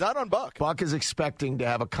fault. That is not on Buck. Buck is expecting to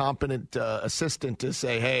have a competent assistant to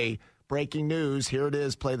say, hey, breaking news, here it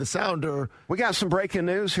is, play the sounder. We got some breaking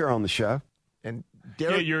news here on the show. And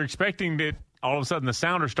Derek, you're expecting that all of a sudden the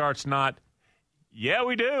sounder starts not, yeah,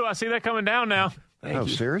 we do. I see that coming down now. Thank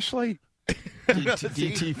you. Seriously?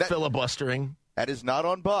 DT filibustering. That is not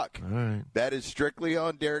on Buck. All right. That is strictly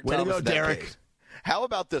on Derek Way Thomas. to go, Derek. Case. How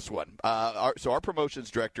about this one? Our promotions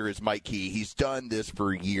director is Mike Key. He's done this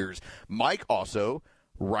for years. Mike also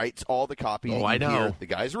writes all the copy. Oh, I know. Hear the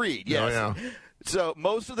guys read. Yes. Oh, yeah. So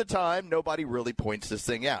most of the time, nobody really points this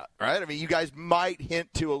thing out, right? I mean, you guys might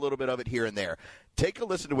hint to a little bit of it here and there. Take a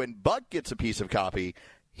listen to when Buck gets a piece of copy.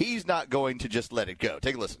 He's not going to just let it go.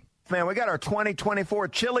 Take a listen. Man, we got our 2024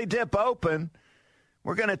 Chili Dip Open.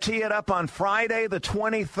 We're going to tee it up on Friday the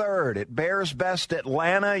 23rd at Bears Best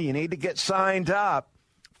Atlanta. You need to get signed up.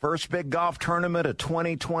 First big golf tournament of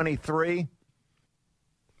 2023.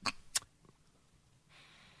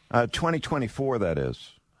 2024, that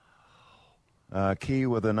is. Key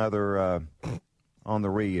with another on the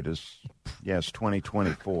read is, yes,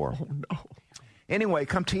 2024. Oh, no. Anyway,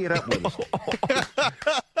 come tee it up with us.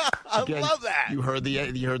 I love that. You heard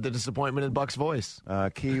the disappointment in Buck's voice.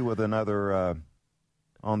 Key with another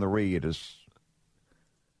on the read is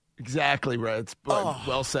exactly right. It's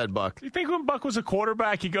well said, Buck. Do you think when Buck was a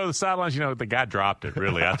quarterback, he'd go to the sidelines? The guy dropped it.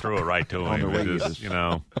 Really, I threw it right to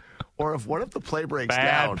him. Or what if the play breaks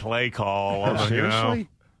bad down? Play call. Seriously?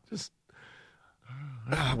 Just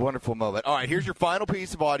wonderful moment. All right, here's your final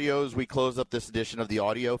piece of audio as we close up this edition of the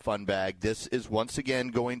Audio Fun Bag. This is once again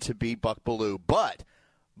going to be Buck Baloo, but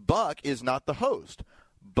Buck is not the host.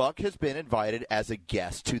 Buck has been invited as a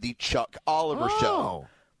guest to the Chuck Oliver Show.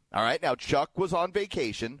 All right, now Chuck was on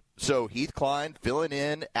vacation, so Heath Klein filling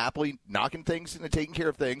in, aptly knocking things and taking care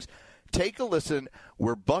of things. Take a listen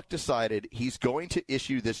where Buck decided he's going to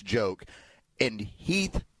issue this joke, and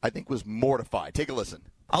Heath, I think, was mortified. Take a listen.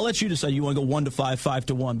 I'll let you decide. You want to go 1 to 5, 5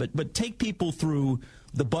 to 1, but take people through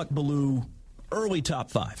the Buck Bellew early top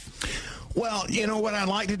 5. Well, you know what I'd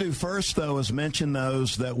like to do first, though, is mention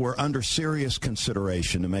those that were under serious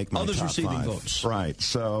consideration to make my others top receiving 5. votes. Right.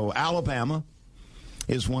 So Alabama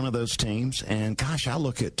is one of those teams, and gosh, I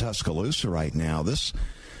look at Tuscaloosa right now. This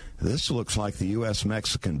looks like the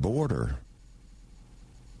U.S.-Mexican border.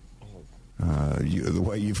 The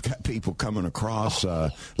way you've got people coming across,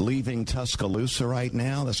 leaving Tuscaloosa right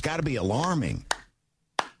now, that's got to be alarming.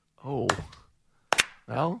 Oh,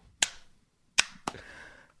 well.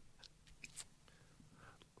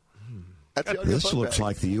 This looks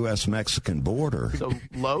like the U.S.-Mexican border. So,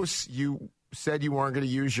 Los, you said you weren't going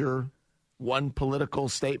to use your one political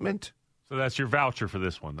statement? So that's your voucher for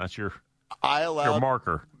this one. That's your I allowed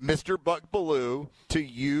marker. Mr. Buck Bellew to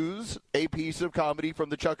use a piece of comedy from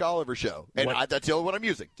the Chuck Oliver Show. And that's the only one I'm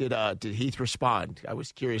using. Did Heath respond? I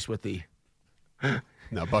was curious what the...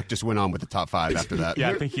 No, Buck just went on with the top 5 after that.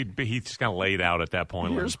 Yeah, I think Heath just kind of laid out at that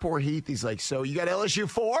point. Here's poor Heath. He's like, so you got LSU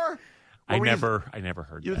 4? I never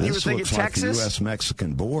heard that. You were thinking looks Texas? like the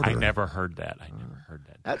U.S.-Mexican border. I never heard that.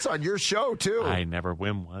 That's on your show, too. I never.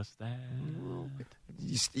 When was that?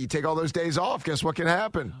 You take all those days off, guess what can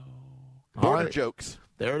happen? Border jokes.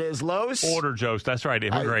 There it is, Los. Border jokes. That's right.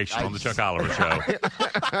 Immigration on the Chuck Oliver Show.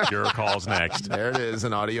 Your call's next. There it is,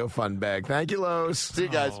 an audio fun bag. Thank you, Los. See you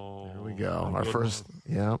guys. There we go. Our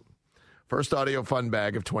first audio fun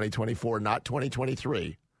bag of 2024, not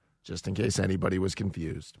 2023. Just in case anybody was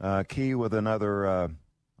confused. Key with another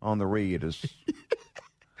on the read is...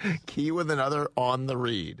 Key with another on the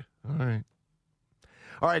read. All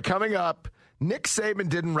right, coming up, Nick Saban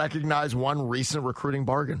didn't recognize one recent recruiting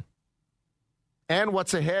bargain. And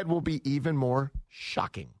what's ahead will be even more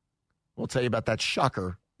shocking. We'll tell you about that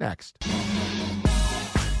shocker next.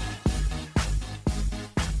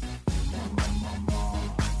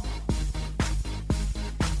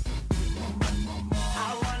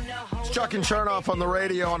 Chuck and Chernoff on the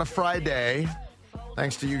radio on a Friday.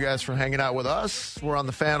 Thanks to you guys for hanging out with us. We're on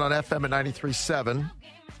the Fan on FM at 93.7.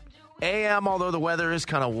 AM, although the weather is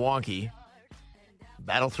kind of wonky.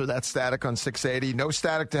 Battle through that static on 680. No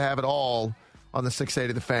static to have at all on the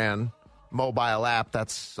 680 The Fan mobile app.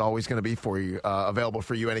 That's always going to be for you, available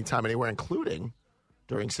for you anytime, anywhere, including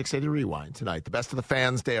during 680 Rewind tonight. The Best of the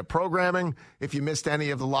Fans day of programming. If you missed any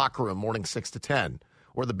of the Locker Room, morning 6 to 10.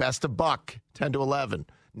 Or the Best of Buck, 10 to 11.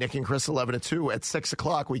 Nick and Chris, 11 to 2. At 6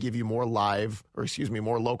 o'clock, we give you more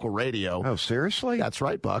more local radio. Oh, seriously? That's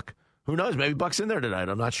right, Buck. Who knows? Maybe Buck's in there tonight.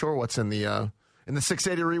 I'm not sure what's in the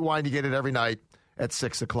 680 Rewind. You get it every night at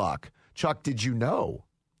 6 o'clock. Chuck, did you know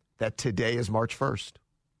that today is March 1st?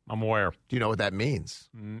 I'm aware. Do you know what that means?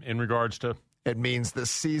 In regards to? It means the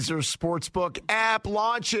Caesars Sportsbook app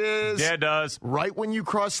launches. Yeah, it does. Right when you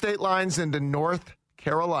cross state lines into North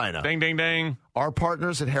Carolina. Ding, ding, ding. Our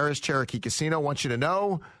partners at Harris Cherokee Casino want you to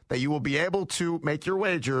know that you will be able to make your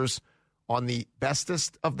wagers on the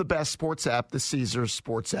bestest of the best sports app, the Caesars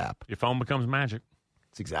Sports app. Your phone becomes magic.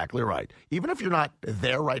 That's exactly right. Even if you're not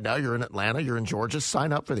there right now, you're in Atlanta, you're in Georgia,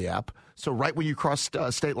 sign up for the app. So right when you cross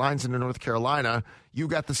state lines into North Carolina, you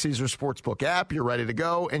got the Caesars Sportsbook app, you're ready to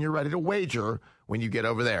go, and you're ready to wager when you get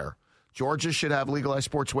over there. Georgia should have legalized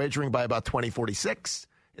sports wagering by about 2046.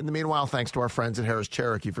 In the meanwhile, thanks to our friends at Harris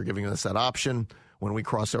Cherokee for giving us that option when we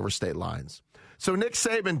cross over state lines. So Nick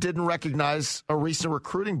Saban didn't recognize a recent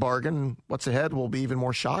recruiting bargain. What's ahead will be even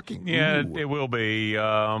more shocking. Yeah, it will be.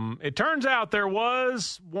 It turns out there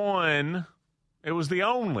was one. It was the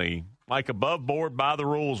only, above board, by the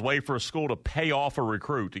rules way for a school to pay off a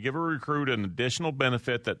recruit, to give a recruit an additional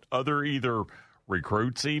benefit that other either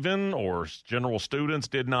recruits even or general students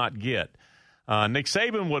did not get. Nick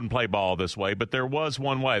Saban wouldn't play ball this way, but there was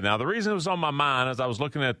one way. Now, the reason it was on my mind as I was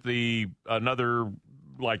looking at another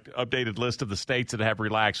updated list of the states that have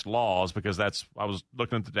relaxed laws, because I was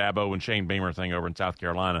looking at the Dabo and Shane Beamer thing over in South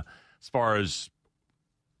Carolina. As far as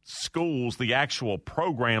schools, the actual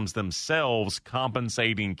programs themselves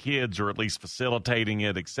compensating kids or at least facilitating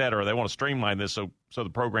it, et cetera, they want to streamline this so the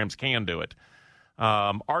programs can do it.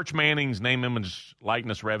 Arch Manning's name, image,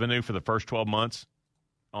 likeness revenue for the first 12 months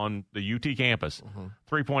on the UT campus,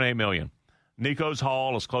 $3.8 million. Nico's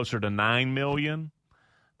Hall is closer to $9 million.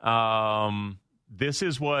 This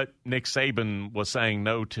is what Nick Saban was saying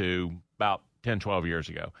no to about 10, 12 years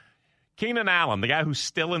ago. Keenan Allen, the guy who's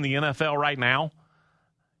still in the NFL right now,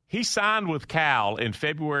 he signed with Cal in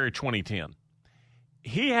February 2010.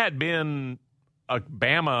 He had been a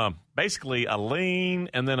Bama, basically a lean,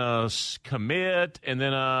 and then a commit, and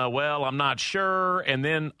then I'm not sure. And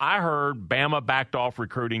then I heard Bama backed off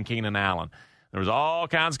recruiting Keenan Allen. There was all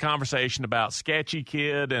kinds of conversation about sketchy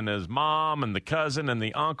kid and his mom and the cousin and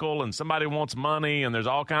the uncle, and somebody wants money, and there's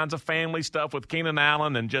all kinds of family stuff with Keenan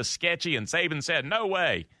Allen and just sketchy, and Saban said, no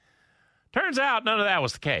way. Turns out none of that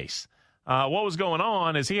was the case. What was going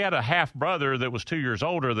on is he had a half-brother that was 2 years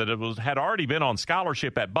older that had already been on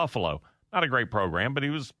scholarship at Buffalo. Not a great program, but he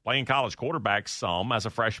was playing college quarterback some as a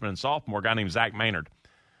freshman and sophomore, a guy named Zach Maynard.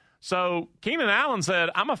 So Keenan Allen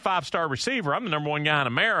said, I'm a 5-star receiver. I'm the number one guy in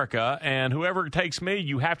America, and whoever takes me,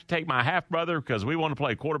 you have to take my half-brother because we want to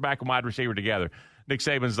play quarterback and wide receiver together. Nick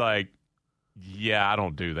Saban's like, yeah, I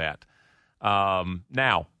don't do that.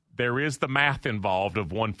 Now, there is the math involved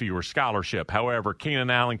of one fewer scholarship. However,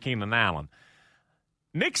 Keenan Allen.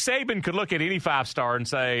 Nick Saban could look at any 5-star and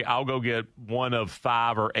say, I'll go get one of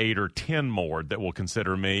 5 or 8 or 10 more that will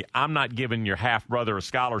consider me. I'm not giving your half-brother a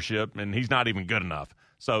scholarship, and he's not even good enough.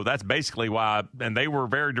 So that's basically why, and they were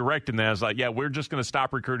very direct in that. It's like, yeah, we're just going to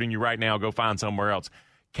stop recruiting you right now. Go find somewhere else.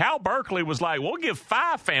 Cal Berkeley was like, we'll give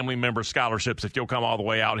 5 family members scholarships if you'll come all the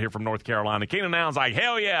way out here from North Carolina. Keenan Allen's like,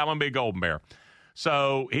 hell yeah, I'm going to be a Golden Bear.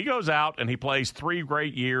 So he goes out and he plays 3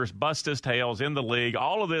 great years, busts his tails in the league,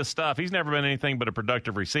 all of this stuff. He's never been anything but a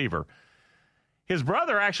productive receiver. His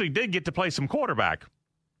brother actually did get to play some quarterback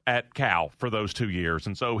at Cal for those 2 years.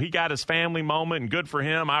 And so he got his family moment, and good for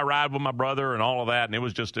him. I ride with my brother and all of that, and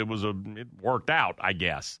it worked out, I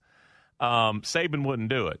guess. Saban wouldn't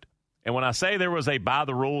do it. And when I say there was a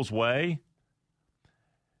by-the-rules way,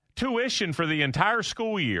 tuition for the entire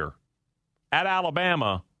school year at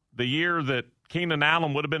Alabama, the year that Keenan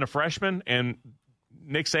Allen would have been a freshman and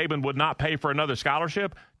Nick Saban would not pay for another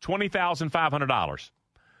scholarship, $20,500.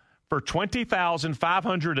 For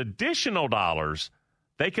 $20,500 additional dollars,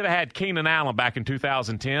 they could have had Keenan Allen back in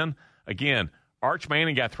 2010. Again, Arch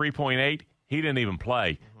Manning got 3.8. He didn't even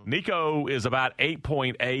play. Nico is about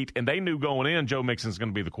 8.8, and they knew going in Joe Mixon's going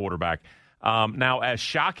to be the quarterback. Now, as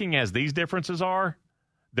shocking as these differences are,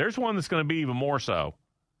 there's one that's going to be even more so.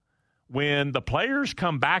 When the players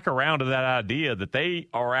come back around to that idea that they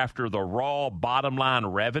are after the raw bottom line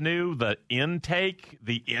revenue, the intake,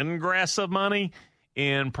 the ingress of money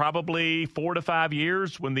in probably 4 to 5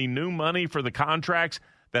 years, when the new money for the contracts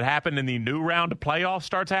that happened in the new round of playoffs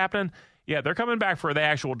starts happening, yeah, they're coming back for the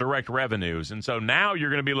actual direct revenues. And so now you're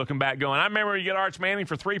going to be looking back going, I remember you get Arch Manning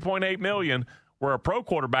for $3.8 million, where a pro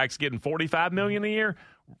quarterback's getting $45 million a year.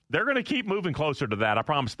 They're going to keep moving closer to that. I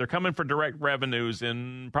promise. They're coming for direct revenues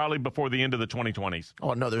in probably before the end of the 2020s.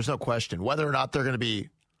 Oh, no, there's no question. Whether or not they're going to be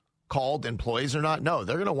called employees or not, no,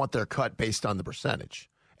 they're going to want their cut based on the percentage.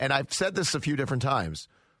 And I've said this a few different times.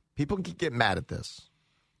 People can get mad at this,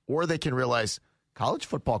 or they can realize college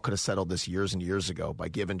football could have settled this years and years ago by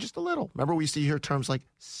giving just a little. Remember, we used to hear terms like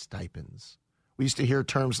stipends. We used to hear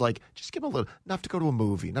terms like just give them a little, enough to go to a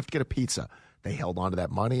movie, enough to get a pizza. They held on to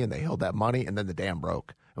that money, and they held that money, and then the dam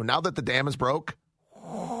broke. And now that the dam is broke,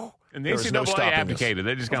 and the NCAA advocated.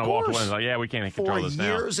 They just kind of walked away and like, yeah, we can't control this now.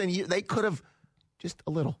 For years and years, they could have just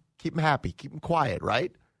a little. Keep them happy. Keep them quiet,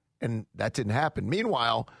 right? And that didn't happen.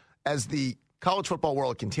 Meanwhile, as the college football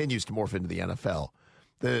world continues to morph into the NFL,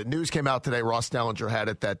 the news came out today, Ross Dellinger had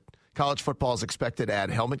it, that college football is expected to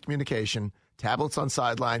add helmet communication, tablets on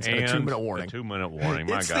sidelines, and a 2-minute warning. A 2-minute warning,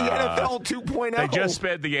 my it's God. It's the NFL 2.0. They just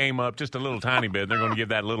sped the game up just a little tiny bit. They're going to give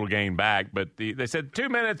that little game back. But they said 2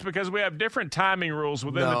 minutes because we have different timing rules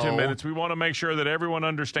within the 2 minutes. We want to make sure that everyone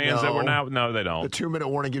understands that we're now. No, they don't. The 2-minute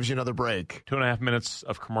warning gives you another break. 2.5 minutes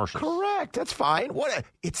of commercials. Correct. That's fine.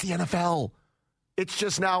 It's the NFL. It's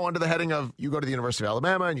just now under the heading of you go to the University of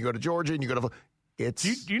Alabama and you go to Georgia and you go to.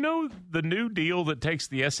 Do you know the new deal that takes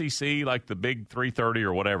the SEC, like the big 3:30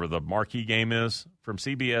 or whatever the marquee game is, from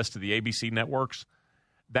CBS to the ABC networks?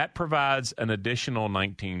 That provides an additional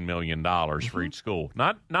 $19 million for each school.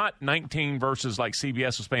 Not 19 versus like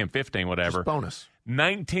CBS was paying 15, whatever. Just bonus.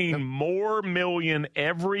 19 more million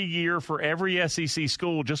every year for every SEC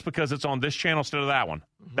school just because it's on this channel instead of that one.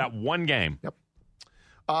 That one game. Yep.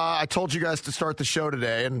 I told you guys to start the show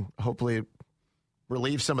today, and hopefully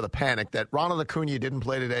relieve some of the panic that Ronald Acuna didn't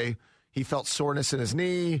play today. He felt soreness in his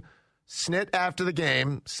knee. Snit, after the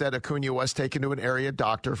game, said Acuna was taken to an area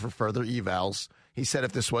doctor for further evals. He said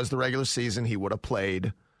if this was the regular season, he would have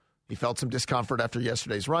played. He felt some discomfort after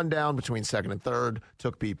yesterday's rundown between second and third,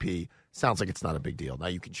 took BP. Sounds like it's not a big deal. Now,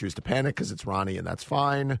 you can choose to panic because it's Ronnie, and that's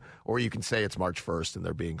fine. Or you can say it's March 1st, and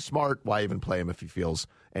they're being smart. Why even play him if he feels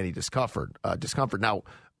any discomfort? Now,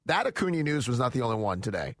 that Acuna news was not the only one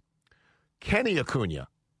today. Kenny Acuna,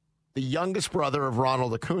 the youngest brother of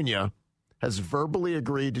Ronald Acuna, has verbally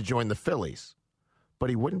agreed to join the Phillies, but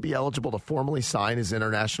he wouldn't be eligible to formally sign his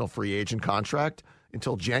international free agent contract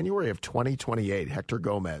until January of 2028. Hector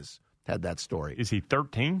Gomez, had that story. Is he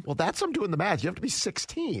 13? Well, I'm doing the math. You have to be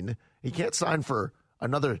 16. He can't sign for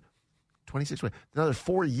another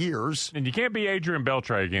 4 years. And you can't be Adrian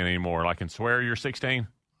Beltre again anymore. Like, and swear you're 16.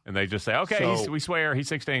 And they just say, okay, we swear he's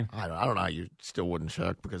 16. I don't know how you still wouldn't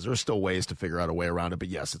check, because there's still ways to figure out a way around it. But,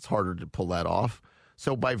 yes, it's harder to pull that off.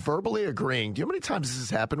 So by verbally agreeing, do you know how many times this has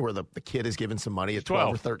happened where the kid is given some money at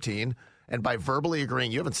 12 or 13? And by verbally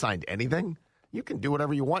agreeing, you haven't signed anything? You can do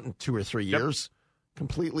whatever you want in 2 or 3 years.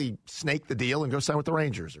 Completely snake the deal and go sign with the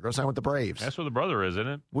Rangers or go sign with the Braves. That's where the brother is, isn't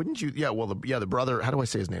it? Wouldn't you? Yeah, well, the brother, how do I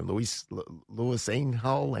say his name? Louis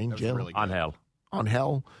Angel? Really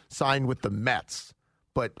Angel signed with the Mets.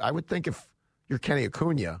 But I would think if you're Kenny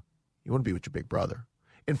Acuna, you wouldn't be with your big brother.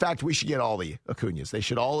 In fact, we should get all the Acunas. They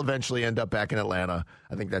should all eventually end up back in Atlanta.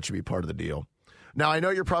 I think that should be part of the deal. Now, I know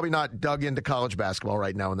you're probably not dug into college basketball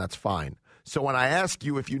right now, and that's fine. So when I ask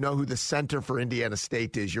you if you know who the center for Indiana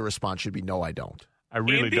State is, your response should be, no, I don't. I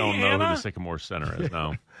really don't know who the Sycamore center is,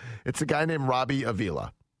 no. It's a guy named Robbie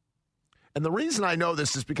Avila. And the reason I know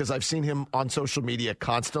this is because I've seen him on social media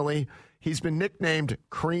constantly. He's been nicknamed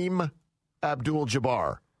Kareem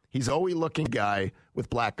Abdul-Jabbar. He's Owie-looking guy with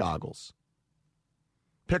black goggles.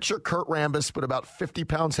 Picture Kurt Rambis, but about 50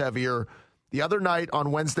 pounds heavier. The other night,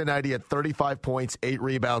 on Wednesday night, he had 35 points, 8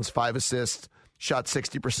 rebounds, 5 assists, shot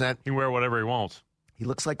 60%. He can wear whatever he wants. He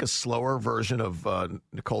looks like a slower version of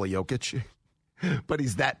Nikola Jokic, but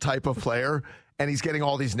he's that type of player, and he's getting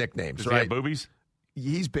all these nicknames, Does right? he have boobies?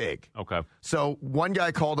 He's big. Okay. So one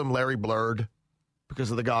guy called him Larry Blurred because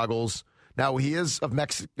of the goggles. Now, he is of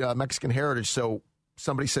Mexican heritage, so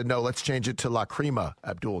somebody said, no, let's change it to La Crema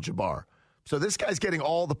Abdul-Jabbar. So this guy's getting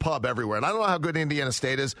all the pub everywhere. And I don't know how good Indiana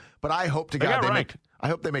State is, but I hope to God I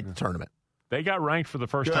hope they make the tournament. They got ranked for the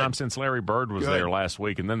first time since Larry Bird was there last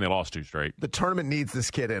week, and then they lost 2 straight. The tournament needs this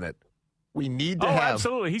kid in it. We need to have... Oh,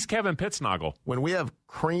 absolutely. He's Kevin Pittsnoggle. When we have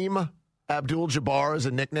Kareem Abdul-Jabbar as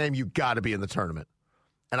a nickname, you got to be in the tournament.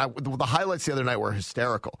 And the highlights the other night were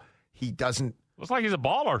hysterical. He doesn't... Looks like he's a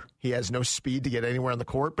baller. He has no speed to get anywhere on the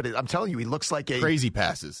court, but I'm telling you, he looks like a... Crazy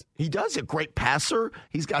passes. He does. A great passer.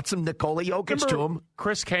 He's got some Nikola Jokic to him.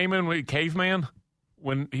 Chris Kaman, Caveman?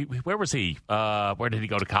 Where was he? Where did he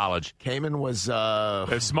go to college? Kaman was...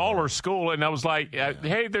 a smaller school, and I was like,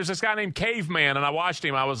 hey, there's this guy named Caveman, and I watched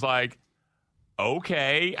him. I was like,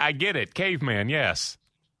 okay, I get it. Caveman, yes.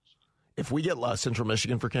 If we get Central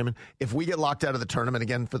Michigan for Kaman, if we get locked out of the tournament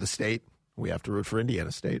again for the state, we have to root for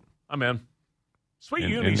Indiana State. I'm in. Sweet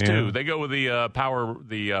unis, too. They go with the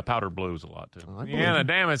powder blues a lot, too. Indiana,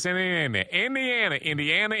 damn it, it's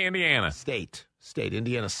Indiana. State,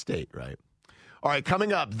 Indiana State, right. All right,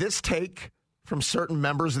 coming up, this take from certain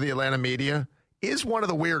members of the Atlanta media is one of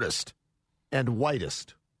the weirdest and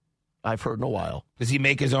whitest I've heard in a while. Does he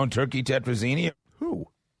make his own turkey tetrazzini? Who?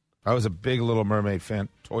 I was a big Little Mermaid fan,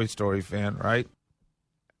 Toy Story fan, right?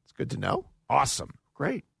 It's good to know. Awesome.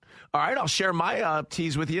 Great. All right, I'll share my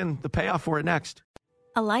tease with you and the payoff for it next.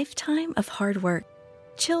 A lifetime of hard work,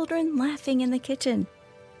 children laughing in the kitchen,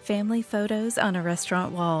 family photos on a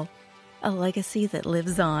restaurant wall, a legacy that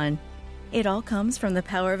lives on. It all comes from the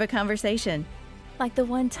power of a conversation, like the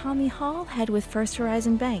one Tommy Hall had with First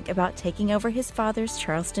Horizon Bank about taking over his father's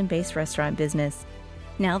Charleston-based restaurant business.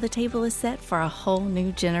 Now the table is set for a whole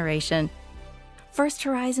new generation. First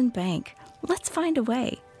Horizon Bank. Let's find a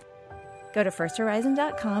way. Go to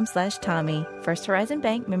firsthorizon.com/Tommy. First Horizon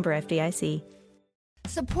Bank, member FDIC.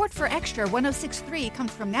 Support for Extra 106.3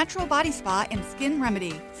 comes from Natural Body Spa and Skin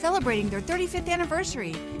Remedy, celebrating their 35th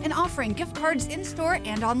anniversary and offering gift cards in-store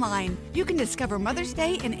and online. You can discover Mother's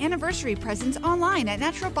Day and anniversary presents online at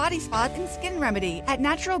Natural Body Spa and Skin Remedy at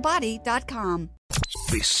naturalbody.com.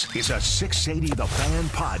 This is a 680 The Fan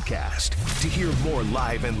podcast. To hear more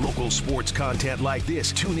live and local sports content like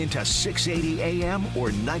this, tune into 680 AM or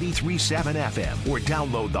 93.7 FM or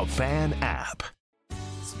download the Fan app.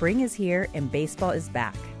 Spring is here and baseball is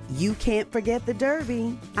back. You can't forget the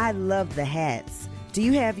Derby. I love the hats. Do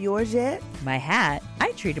you have yours yet? My hat?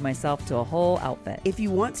 I treated myself to a whole outfit. If you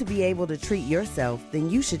want to be able to treat yourself, then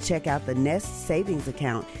you should check out the Nest Savings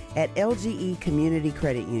Account at LGE Community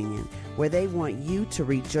Credit Union, where they want you to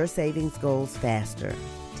reach your savings goals faster.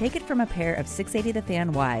 Take it from a pair of 680 The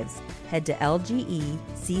Fan wives. Head to lgeccu.org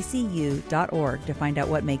to find out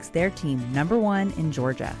what makes their team #1 in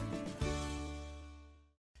Georgia.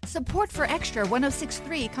 Support for Extra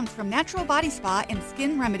 106.3 comes from Natural Body Spa and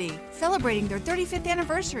Skin Remedy, celebrating their 35th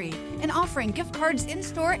anniversary and offering gift cards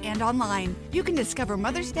in-store and online. You can discover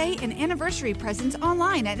Mother's Day and anniversary presents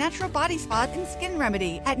online at Natural Body Spa and Skin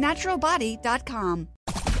Remedy at naturalbody.com.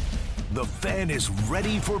 The Fan is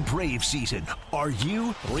ready for Brave season. Are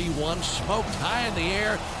you? 3-1 smoked high in the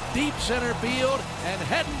air, deep center field, and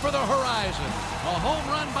heading for the horizon. A home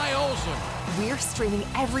run by Olsen. We're streaming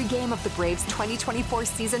every game of the Braves 2024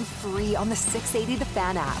 season free on the 680 The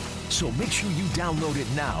Fan app. So make sure you download it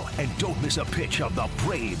now and don't miss a pitch of the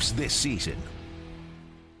Braves this season.